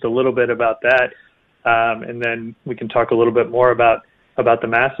us just a little bit about that, and then we can talk a little bit more about the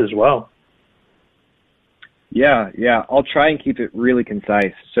Mass as well. Yeah. I'll try and keep it really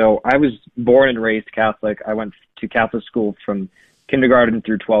concise. So I was born and raised Catholic. I went to Catholic school from kindergarten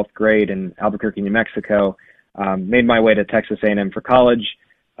through 12th grade in Albuquerque, New Mexico. Made my way to Texas A&M for college.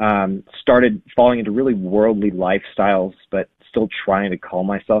 Started falling into really worldly lifestyles, but still trying to call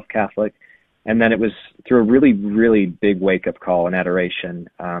myself Catholic. And then it was through a really, really big wake-up call and adoration.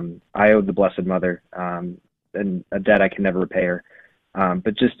 I owed the Blessed Mother and a debt I can never repay her.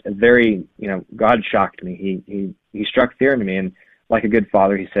 But just a very, God shocked me. He struck fear into me, and like a good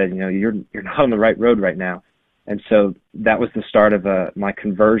father, he said, you're not on the right road right now. And so that was the start of my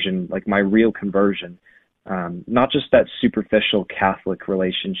conversion, like my real conversion. Not just that superficial Catholic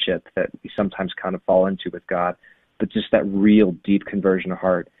relationship that we sometimes kind of fall into with God, but just that real deep conversion of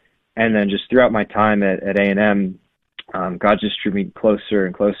heart. And then just throughout my time at A&M, God just drew me closer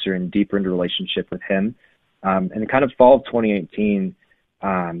and closer and deeper into relationship with Him. And in kind of fall of 2018,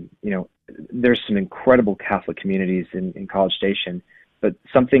 there's some incredible Catholic communities in College Station, but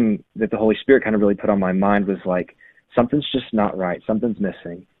something that the Holy Spirit kind of really put on my mind was like, something's just not right, something's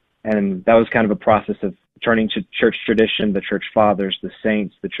missing. And that was kind of a process of turning to church tradition, the church fathers, the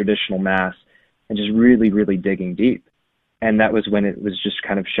saints, the traditional Mass, and just really, really digging deep. And that was when it was just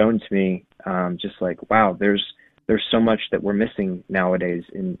kind of shown to me, just like, wow, there's so much that we're missing nowadays,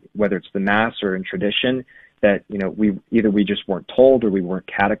 in whether it's the Mass or in tradition, that, you know, we just weren't told, or we weren't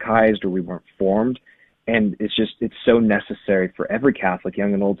catechized, or we weren't formed. And it's so necessary for every Catholic,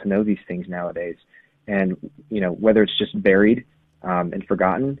 young and old, to know these things nowadays. And, you know, whether it's just buried and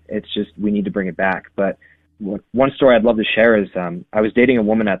forgotten, it's just, we need to bring it back. But one story I'd love to share is I was dating a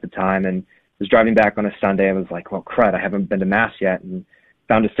woman at the time, and was driving back on a Sunday. I was like, well, crud, I haven't been to Mass yet, and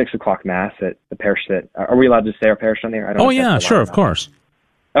found a 6:00 Mass at the parish that, are we allowed to say our parish on there? I don't know. Oh, yeah, sure, of course.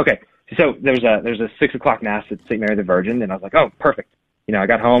 Okay. So there's a 6:00 Mass at St. Mary the Virgin, and I was like, oh, perfect. You know, I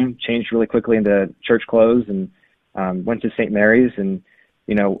got home, changed really quickly into church clothes, and went to St. Mary's, and,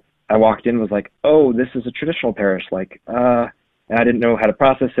 you know, I walked in and was like, oh, this is a traditional parish. Like, and I didn't know how to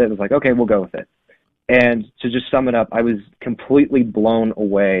process it. I was like, okay, we'll go with it. And to just sum it up, I was completely blown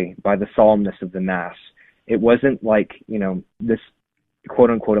away by the solemnness of the Mass. It wasn't like, you know, this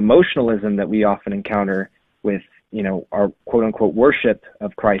quote-unquote emotionalism that we often encounter with, you know, our quote-unquote worship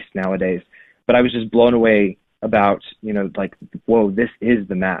of Christ nowadays. But I was just blown away about, you know, like, whoa, this is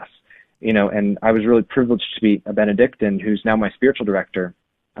the Mass. You know, and I was really privileged to be a Benedictine, who's now my spiritual director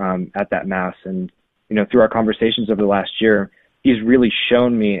at that Mass. And, you know, through our conversations over the last year, he's really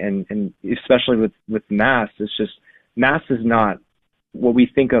shown me, and especially with Mass, it's just, Mass is not what we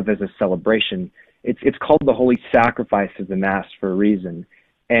think of as a celebration. It's called the Holy Sacrifice of the Mass for a reason,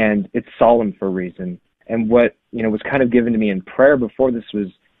 and it's solemn for a reason. And what, you know, was kind of given to me in prayer before this was,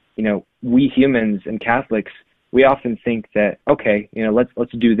 you know, we humans and Catholics, we often think that, okay, you know,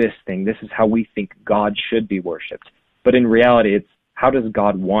 let's do this thing. This is how we think God should be worshipped. But in reality, it's, how does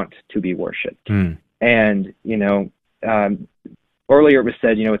God want to be worshipped? And, you know, earlier it was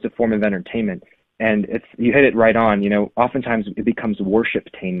said, you know, it's a form of entertainment, and you hit it right on. You know, oftentimes it becomes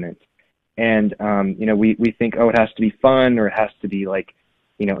worship-tainment, and you know, we think, oh, it has to be fun, or it has to be, like,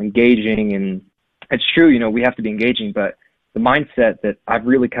 you know, engaging, and it's true, you know, we have to be engaging, but the mindset that I've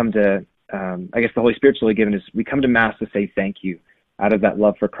really come to, I guess the Holy Spirit's really given is, we come to Mass to say thank you out of that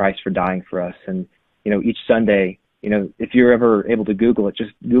love for Christ for dying for us. And, you know, each Sunday, you know, if you're ever able to Google it,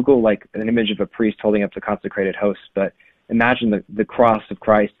 just Google like an image of a priest holding up the consecrated host, but imagine the cross of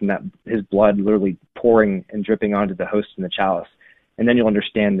Christ and that his blood literally pouring and dripping onto the host and the chalice. And then you'll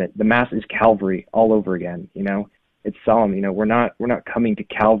understand that the Mass is Calvary all over again. You know, it's solemn. You know, we're not coming to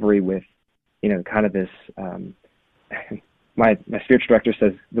Calvary with, you know, kind of this, my spiritual director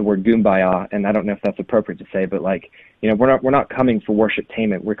says the word goombaya, and I don't know if that's appropriate to say, but, like, you know, we're not coming for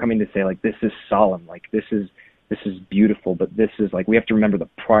worship-tainment. We're coming to say, like, this is solemn, like, this is beautiful, but this is, like, we have to remember the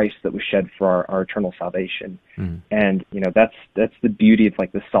price that was shed for our eternal salvation. And, you know, that's the beauty of,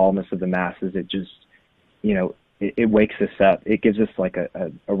 like, the solemnness of the Mass, is it just, you know, it wakes us up. It gives us, like,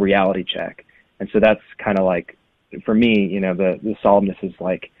 a reality check. And so that's kind of like, for me, you know, the solemnness is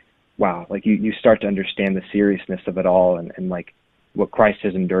like, wow, like you start to understand the seriousness of it all, and like what Christ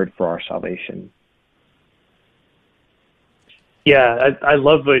has endured for our salvation. Yeah, I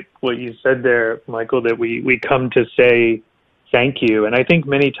love what you said there, Michael, that we come to say thank you. And I think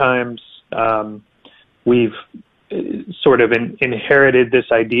many times we've sort of inherited this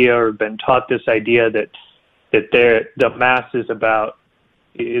idea, or been taught this idea that the Mass is about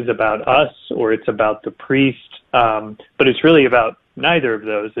us, or it's about the priest, but it's really about neither of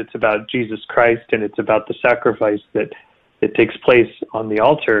those. It's about Jesus Christ, and it's about the sacrifice that takes place on the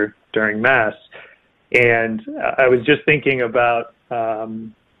altar during Mass. And I was just thinking about,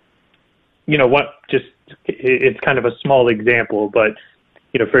 you know, it's kind of a small example, but,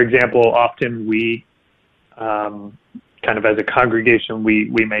 you know, for example, often we, kind of as a congregation,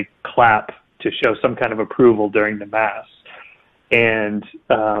 we may clap to show some kind of approval during the Mass. And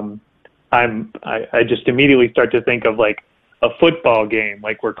I just immediately start to think of, like, a football game,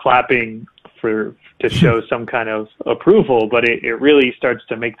 like we're clapping to show some kind of approval, but it really starts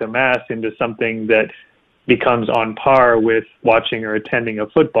to make the Mass into something that becomes on par with watching or attending a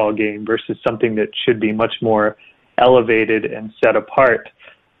football game, versus something that should be much more elevated and set apart.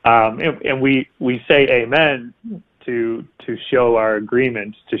 And we say amen to show our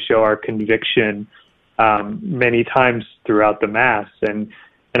agreement, to show our conviction many times throughout the Mass. And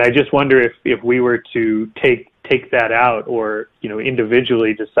I just wonder if we were to take that out, or, you know,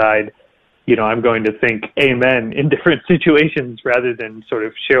 individually decide, you know, I'm going to think amen in different situations, rather than sort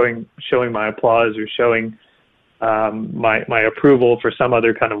of showing my applause, or showing my approval for some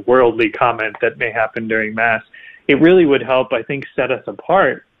other kind of worldly comment that may happen during Mass. It really would help, I think, set us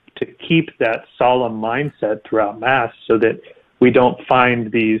apart to keep that solemn mindset throughout Mass, so that we don't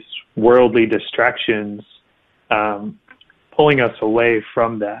find these worldly distractions pulling us away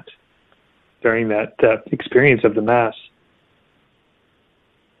from that during that experience of the Mass.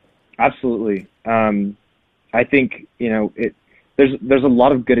 Absolutely. I think, there's a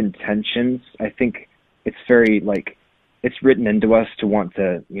lot of good intentions. I think it's very, it's written into us to want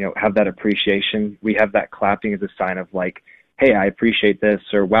to, have that appreciation. We have that clapping as a sign of hey, I appreciate this,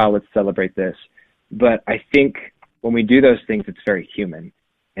 or wow, let's celebrate this. But I think when we do those things, it's very human.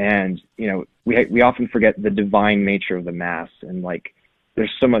 And, we often forget the divine nature of the Mass, and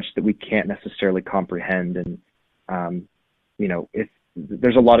there's so much that we can't necessarily comprehend. And,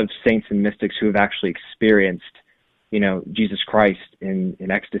 there's a lot of saints and mystics who have actually experienced, Jesus Christ in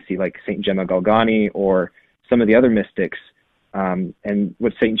ecstasy, like St. Gemma Galgani or some of the other mystics. And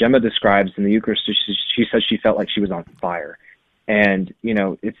what St. Gemma describes in the Eucharist, she says she felt like she was on fire. And,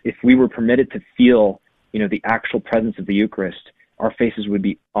 if we were permitted to feel, the actual presence of the Eucharist, our faces would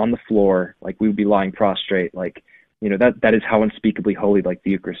be on the floor, we would be lying prostrate, that is how unspeakably holy, the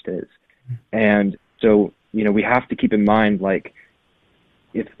Eucharist is. And so, we have to keep in mind,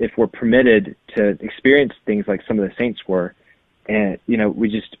 if we're permitted to experience things like some of the saints were, and,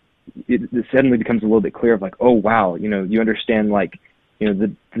 it suddenly becomes a little bit clear of oh, wow, you understand,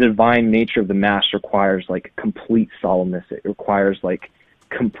 the divine nature of the Mass requires complete solemnness. It requires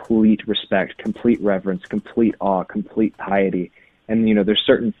complete respect, complete reverence, complete awe, complete piety. And, there's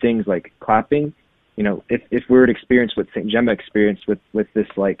certain things like clapping, if we were to experience what St. Gemma experienced with this,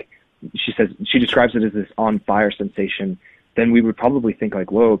 she describes it as this on fire sensation, then we would probably think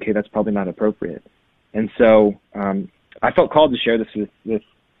whoa, okay, that's probably not appropriate. And so I felt called to share this with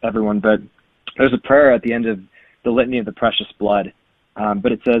everyone, but there's a prayer at the end of the Litany of the Precious Blood,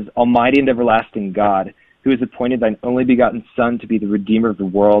 but it says, Almighty and everlasting God, who has appointed thine only begotten Son to be the Redeemer of the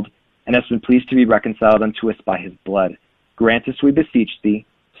world, and has been pleased to be reconciled unto us by his blood, grant us, we beseech thee,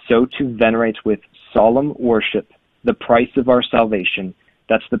 so to venerate with solemn worship the price of our salvation,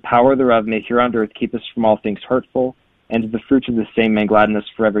 that the power thereof may here on earth keep us from all things hurtful, and the fruits of the same may gladden us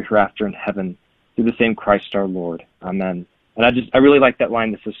forever hereafter in heaven, through the same Christ our Lord. Amen. And I really like that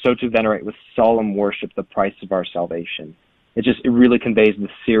line that says, so to venerate with solemn worship the price of our salvation. It really conveys the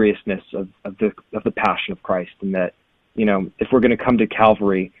seriousness of the passion of Christ, and that, if we're going to come to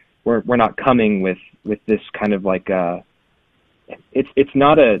Calvary, we're not coming with this kind of it's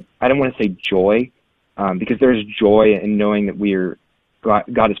not I don't want to say joy, because there is joy in knowing that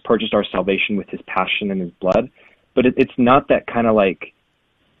God has purchased our salvation with his passion and his blood, but it's not that kind of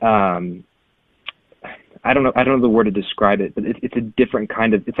I don't know the word to describe it, but it's a different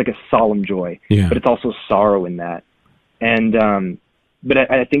kind of, it's like a solemn joy, but it's also sorrow in that. And but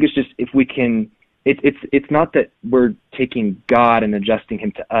I think it's just, if we can, it's not that we're taking God and adjusting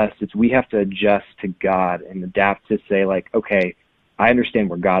him to us. It's we have to adjust to God and adapt to say okay, I understand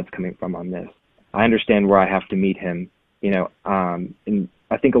where God's coming from on this. I understand where I have to meet him. And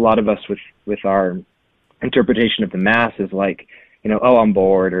I think a lot of us with our interpretation of the Mass is oh, I'm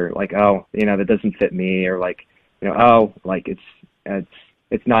bored, or oh, that doesn't fit me, or oh,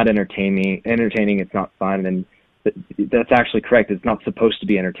 it's not entertaining, it's not fun. And that's actually correct. It's not supposed to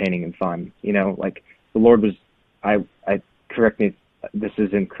be entertaining and fun. The Lord was, I correct me if this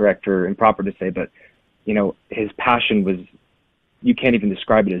is incorrect or improper to say, but his passion was, you can't even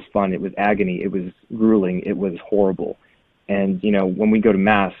describe it as fun. It was agony. It was grueling. It was horrible. And when we go to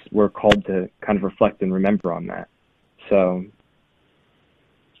Mass, we're called to kind of reflect and remember on that. So.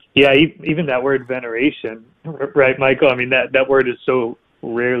 Yeah, even that word veneration, right, Michael? I mean, that word is so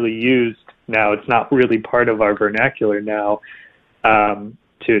rarely used now. It's not really part of our vernacular now,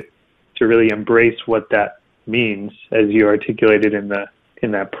 to really embrace what that means, as you articulated in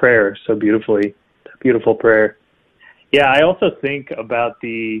that prayer so beautifully. That beautiful prayer. Yeah, I also think about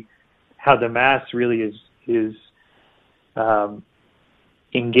how the Mass really is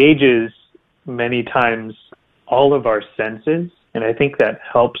engages many times all of our senses. And I think that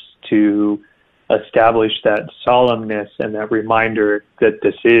helps to establish that solemnness and that reminder that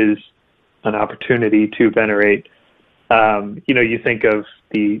this is an opportunity to venerate. You think of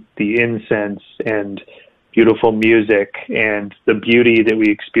the incense and beautiful music and the beauty that we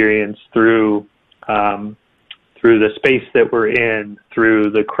experience through the space that we're in,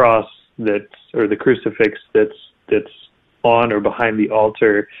 through the cross or the crucifix that's on or behind the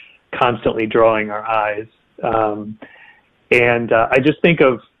altar, constantly drawing our eyes. And I just think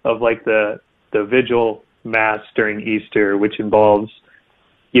of the vigil Mass during Easter, which involves,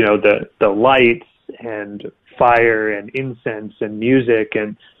 the lights and fire and incense and music,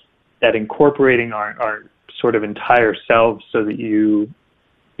 and that incorporating our sort of entire selves, so that you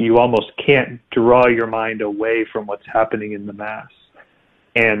almost can't draw your mind away from what's happening in the Mass.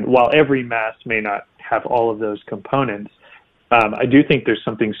 And while every Mass may not have all of those components, I do think there's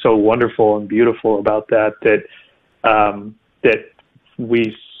something so wonderful and beautiful about that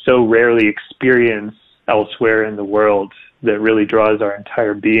we so rarely experience elsewhere in the world that really draws our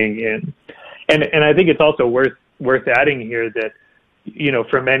entire being in. And I think it's also worth adding here that,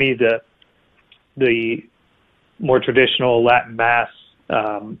 for many, the more traditional Latin Mass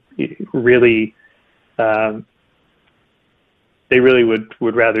really they really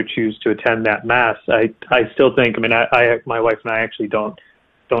would rather choose to attend that Mass. I still think, my wife and I actually don't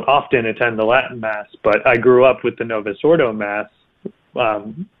often attend the Latin Mass, but I grew up with the Novus Ordo Mass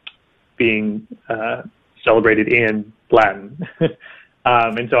being celebrated in Latin.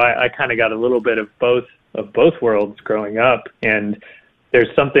 And so I kind of got a little bit of both worlds growing up, and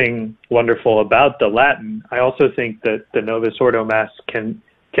there's something wonderful about the Latin. I also think that the Novus Ordo Mass can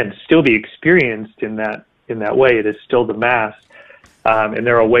still be experienced in that way. It is still the Mass, and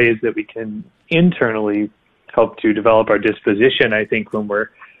there are ways that we can internally help to develop our disposition, I think, when we're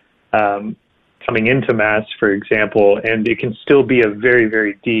coming into Mass, for example, and it can still be a very,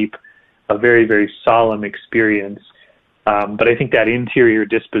 very deep, a very, very solemn experience. But I think that interior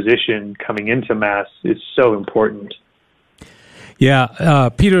disposition coming into Mass is so important. Yeah,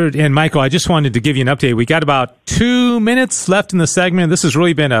 Peter and Michael, I just wanted to give you an update. We got about 2 minutes left in the segment. This has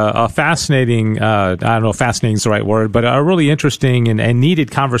really been a fascinating, I don't know if fascinating is the right word, but a really interesting and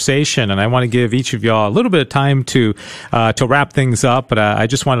needed conversation. And I want to give each of y'all a little bit of time to wrap things up. But I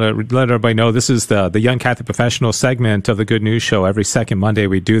just want to let everybody know this is the Young Catholic Professional segment of the Good News Show. Every second Monday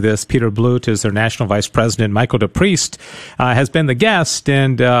we do this. Peter Blute is their National Vice President. Michael DePriest has been the guest.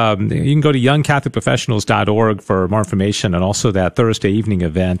 And you can go to youngcatholicprofessionals.org for more information, and also that Thursday evening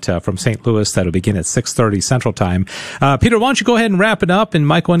event from St. Louis that'll begin at 6:30 Central Time. Peter, why don't you go ahead and wrap it up? And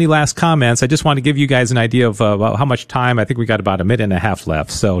Michael, any last comments? I just want to give you guys an idea of how much time. I think we got about a minute and a half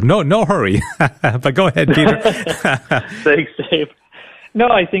left, so no hurry. But go ahead, Peter. Thanks, Dave. No,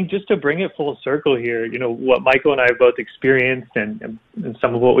 I think just to bring it full circle here, what Michael and I have both experienced and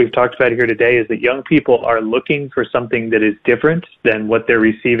some of what we've talked about here today is that young people are looking for something that is different than what they're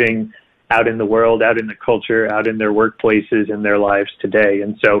receiving out in the world, out in the culture, out in their workplaces, in their lives today.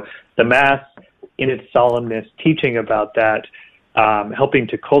 And so the Mass, in its solemnness, teaching about that, helping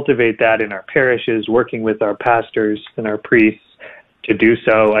to cultivate that in our parishes, working with our pastors and our priests to do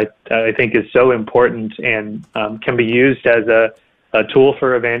so, I think is so important and can be used as a tool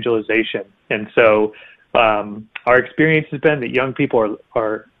for evangelization. And so our experience has been that young people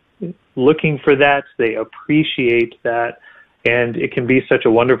are looking for that, they appreciate that, and it can be such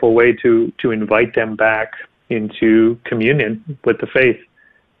a wonderful way to invite them back into communion with the faith.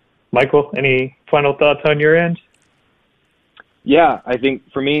 Michael, any final thoughts on your end? Yeah, I think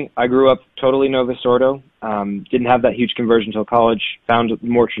for me, I grew up totally Novus Ordo. Didn't have that huge conversion until college. Found a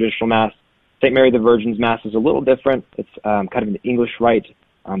more traditional Mass. St. Mary the Virgin's Mass is a little different. It's kind of an English rite,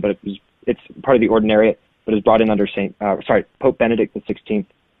 but it's part of the Ordinariate, but is brought in under Pope Benedict XVI.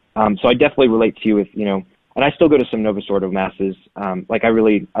 So I definitely relate to you with, and I still go to some Novus Ordo Masses. I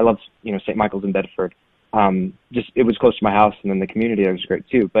love, St. Michael's in Bedford. It was close to my house, and then the community there was great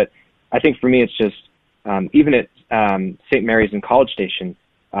too. But I think for me, it's just, even at St. Mary's in College Station,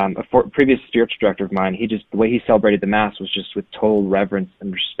 a previous spiritual director of mine, the way he celebrated the Mass was just with total reverence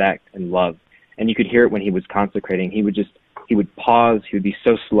and respect and love. And you could hear it when he was consecrating. He would pause, he would be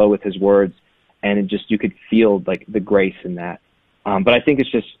so slow with his words, and you could feel like the grace in that. But I think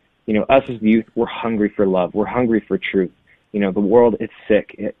it's just, us as the youth, we're hungry for love. We're hungry for truth. The world, it's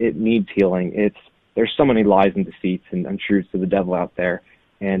sick. It needs healing. There's so many lies and deceits and untruths of the devil out there.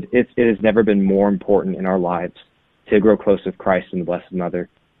 And it has never been more important in our lives to grow close with Christ and the Blessed Mother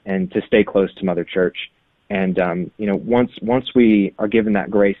and to stay close to Mother Church. And, once we are given that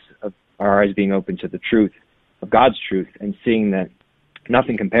grace of our eyes being open to the truth of God's truth and seeing that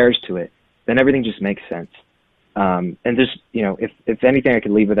nothing compares to it, then everything just makes sense. And just, if anything I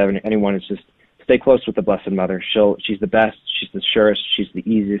could leave with anyone is just stay close with the Blessed Mother. She's the best, she's the surest, she's the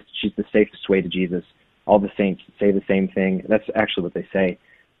easiest, she's the safest way to Jesus. All the saints say the same thing. That's actually what they say.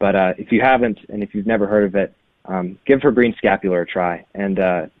 But if you haven't, and if you've never heard of it, give her green scapular a try, and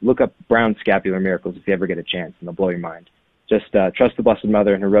look up brown scapular miracles if you ever get a chance, and they'll blow your mind. Just trust the Blessed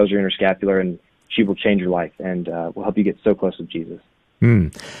Mother and her rosary and her scapular, and she will change your life and will help you get so close with Jesus.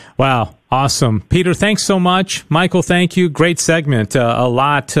 Wow. Awesome. Peter, thanks so much. Michael, thank you. Great segment. A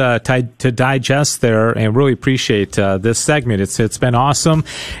lot to digest there, and really appreciate this segment. It's been awesome.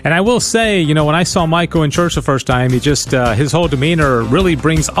 And I will say, when I saw Michael in church the first time, he just his whole demeanor really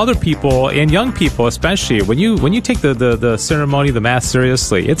brings other people, and young people especially, when you take the ceremony, the Mass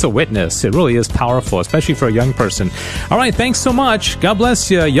seriously, it's a witness. It really is powerful, especially for a young person. All right, thanks so much. God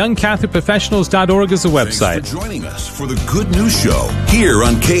bless you. YoungCatholicProfessionals.org is the website. Thanks for joining us for the Good News Show here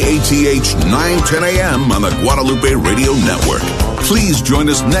on KATH 910 AM on the Guadalupe Radio Network. Please join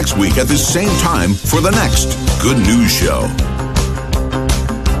us next week at the same time for the next Good News Show.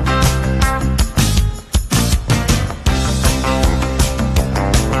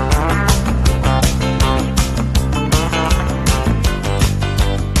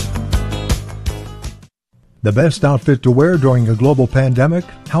 The best outfit to wear during a global pandemic?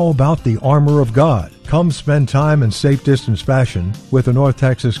 How about the armor of God? Come spend time in safe distance fashion with the North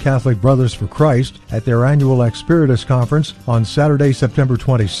Texas Catholic Brothers for Christ at their annual Experitus Conference on Saturday, September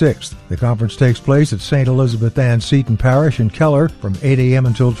 26th. The conference takes place at St. Elizabeth Ann Seton Parish in Keller from 8 a.m.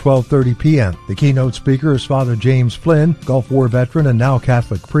 until 12:30 p.m. The keynote speaker is Father James Flynn, Gulf War veteran and now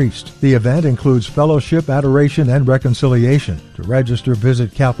Catholic priest. The event includes fellowship, adoration, and reconciliation. To register,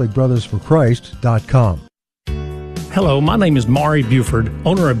 visit CatholicBrothersForChrist.com. Hello, my name is Maury Buford,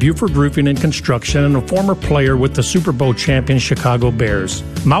 owner of Buford Roofing and Construction and a former player with the Super Bowl champion Chicago Bears.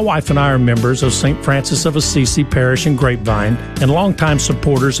 My wife and I are members of St. Francis of Assisi Parish in Grapevine and longtime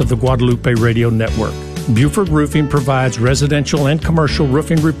supporters of the Guadalupe Radio Network. Buford Roofing provides residential and commercial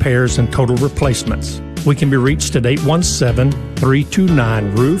roofing repairs and total replacements. We can be reached at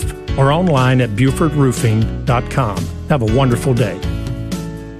 817-329-ROOF or online at BufordRoofing.com. Have a wonderful day.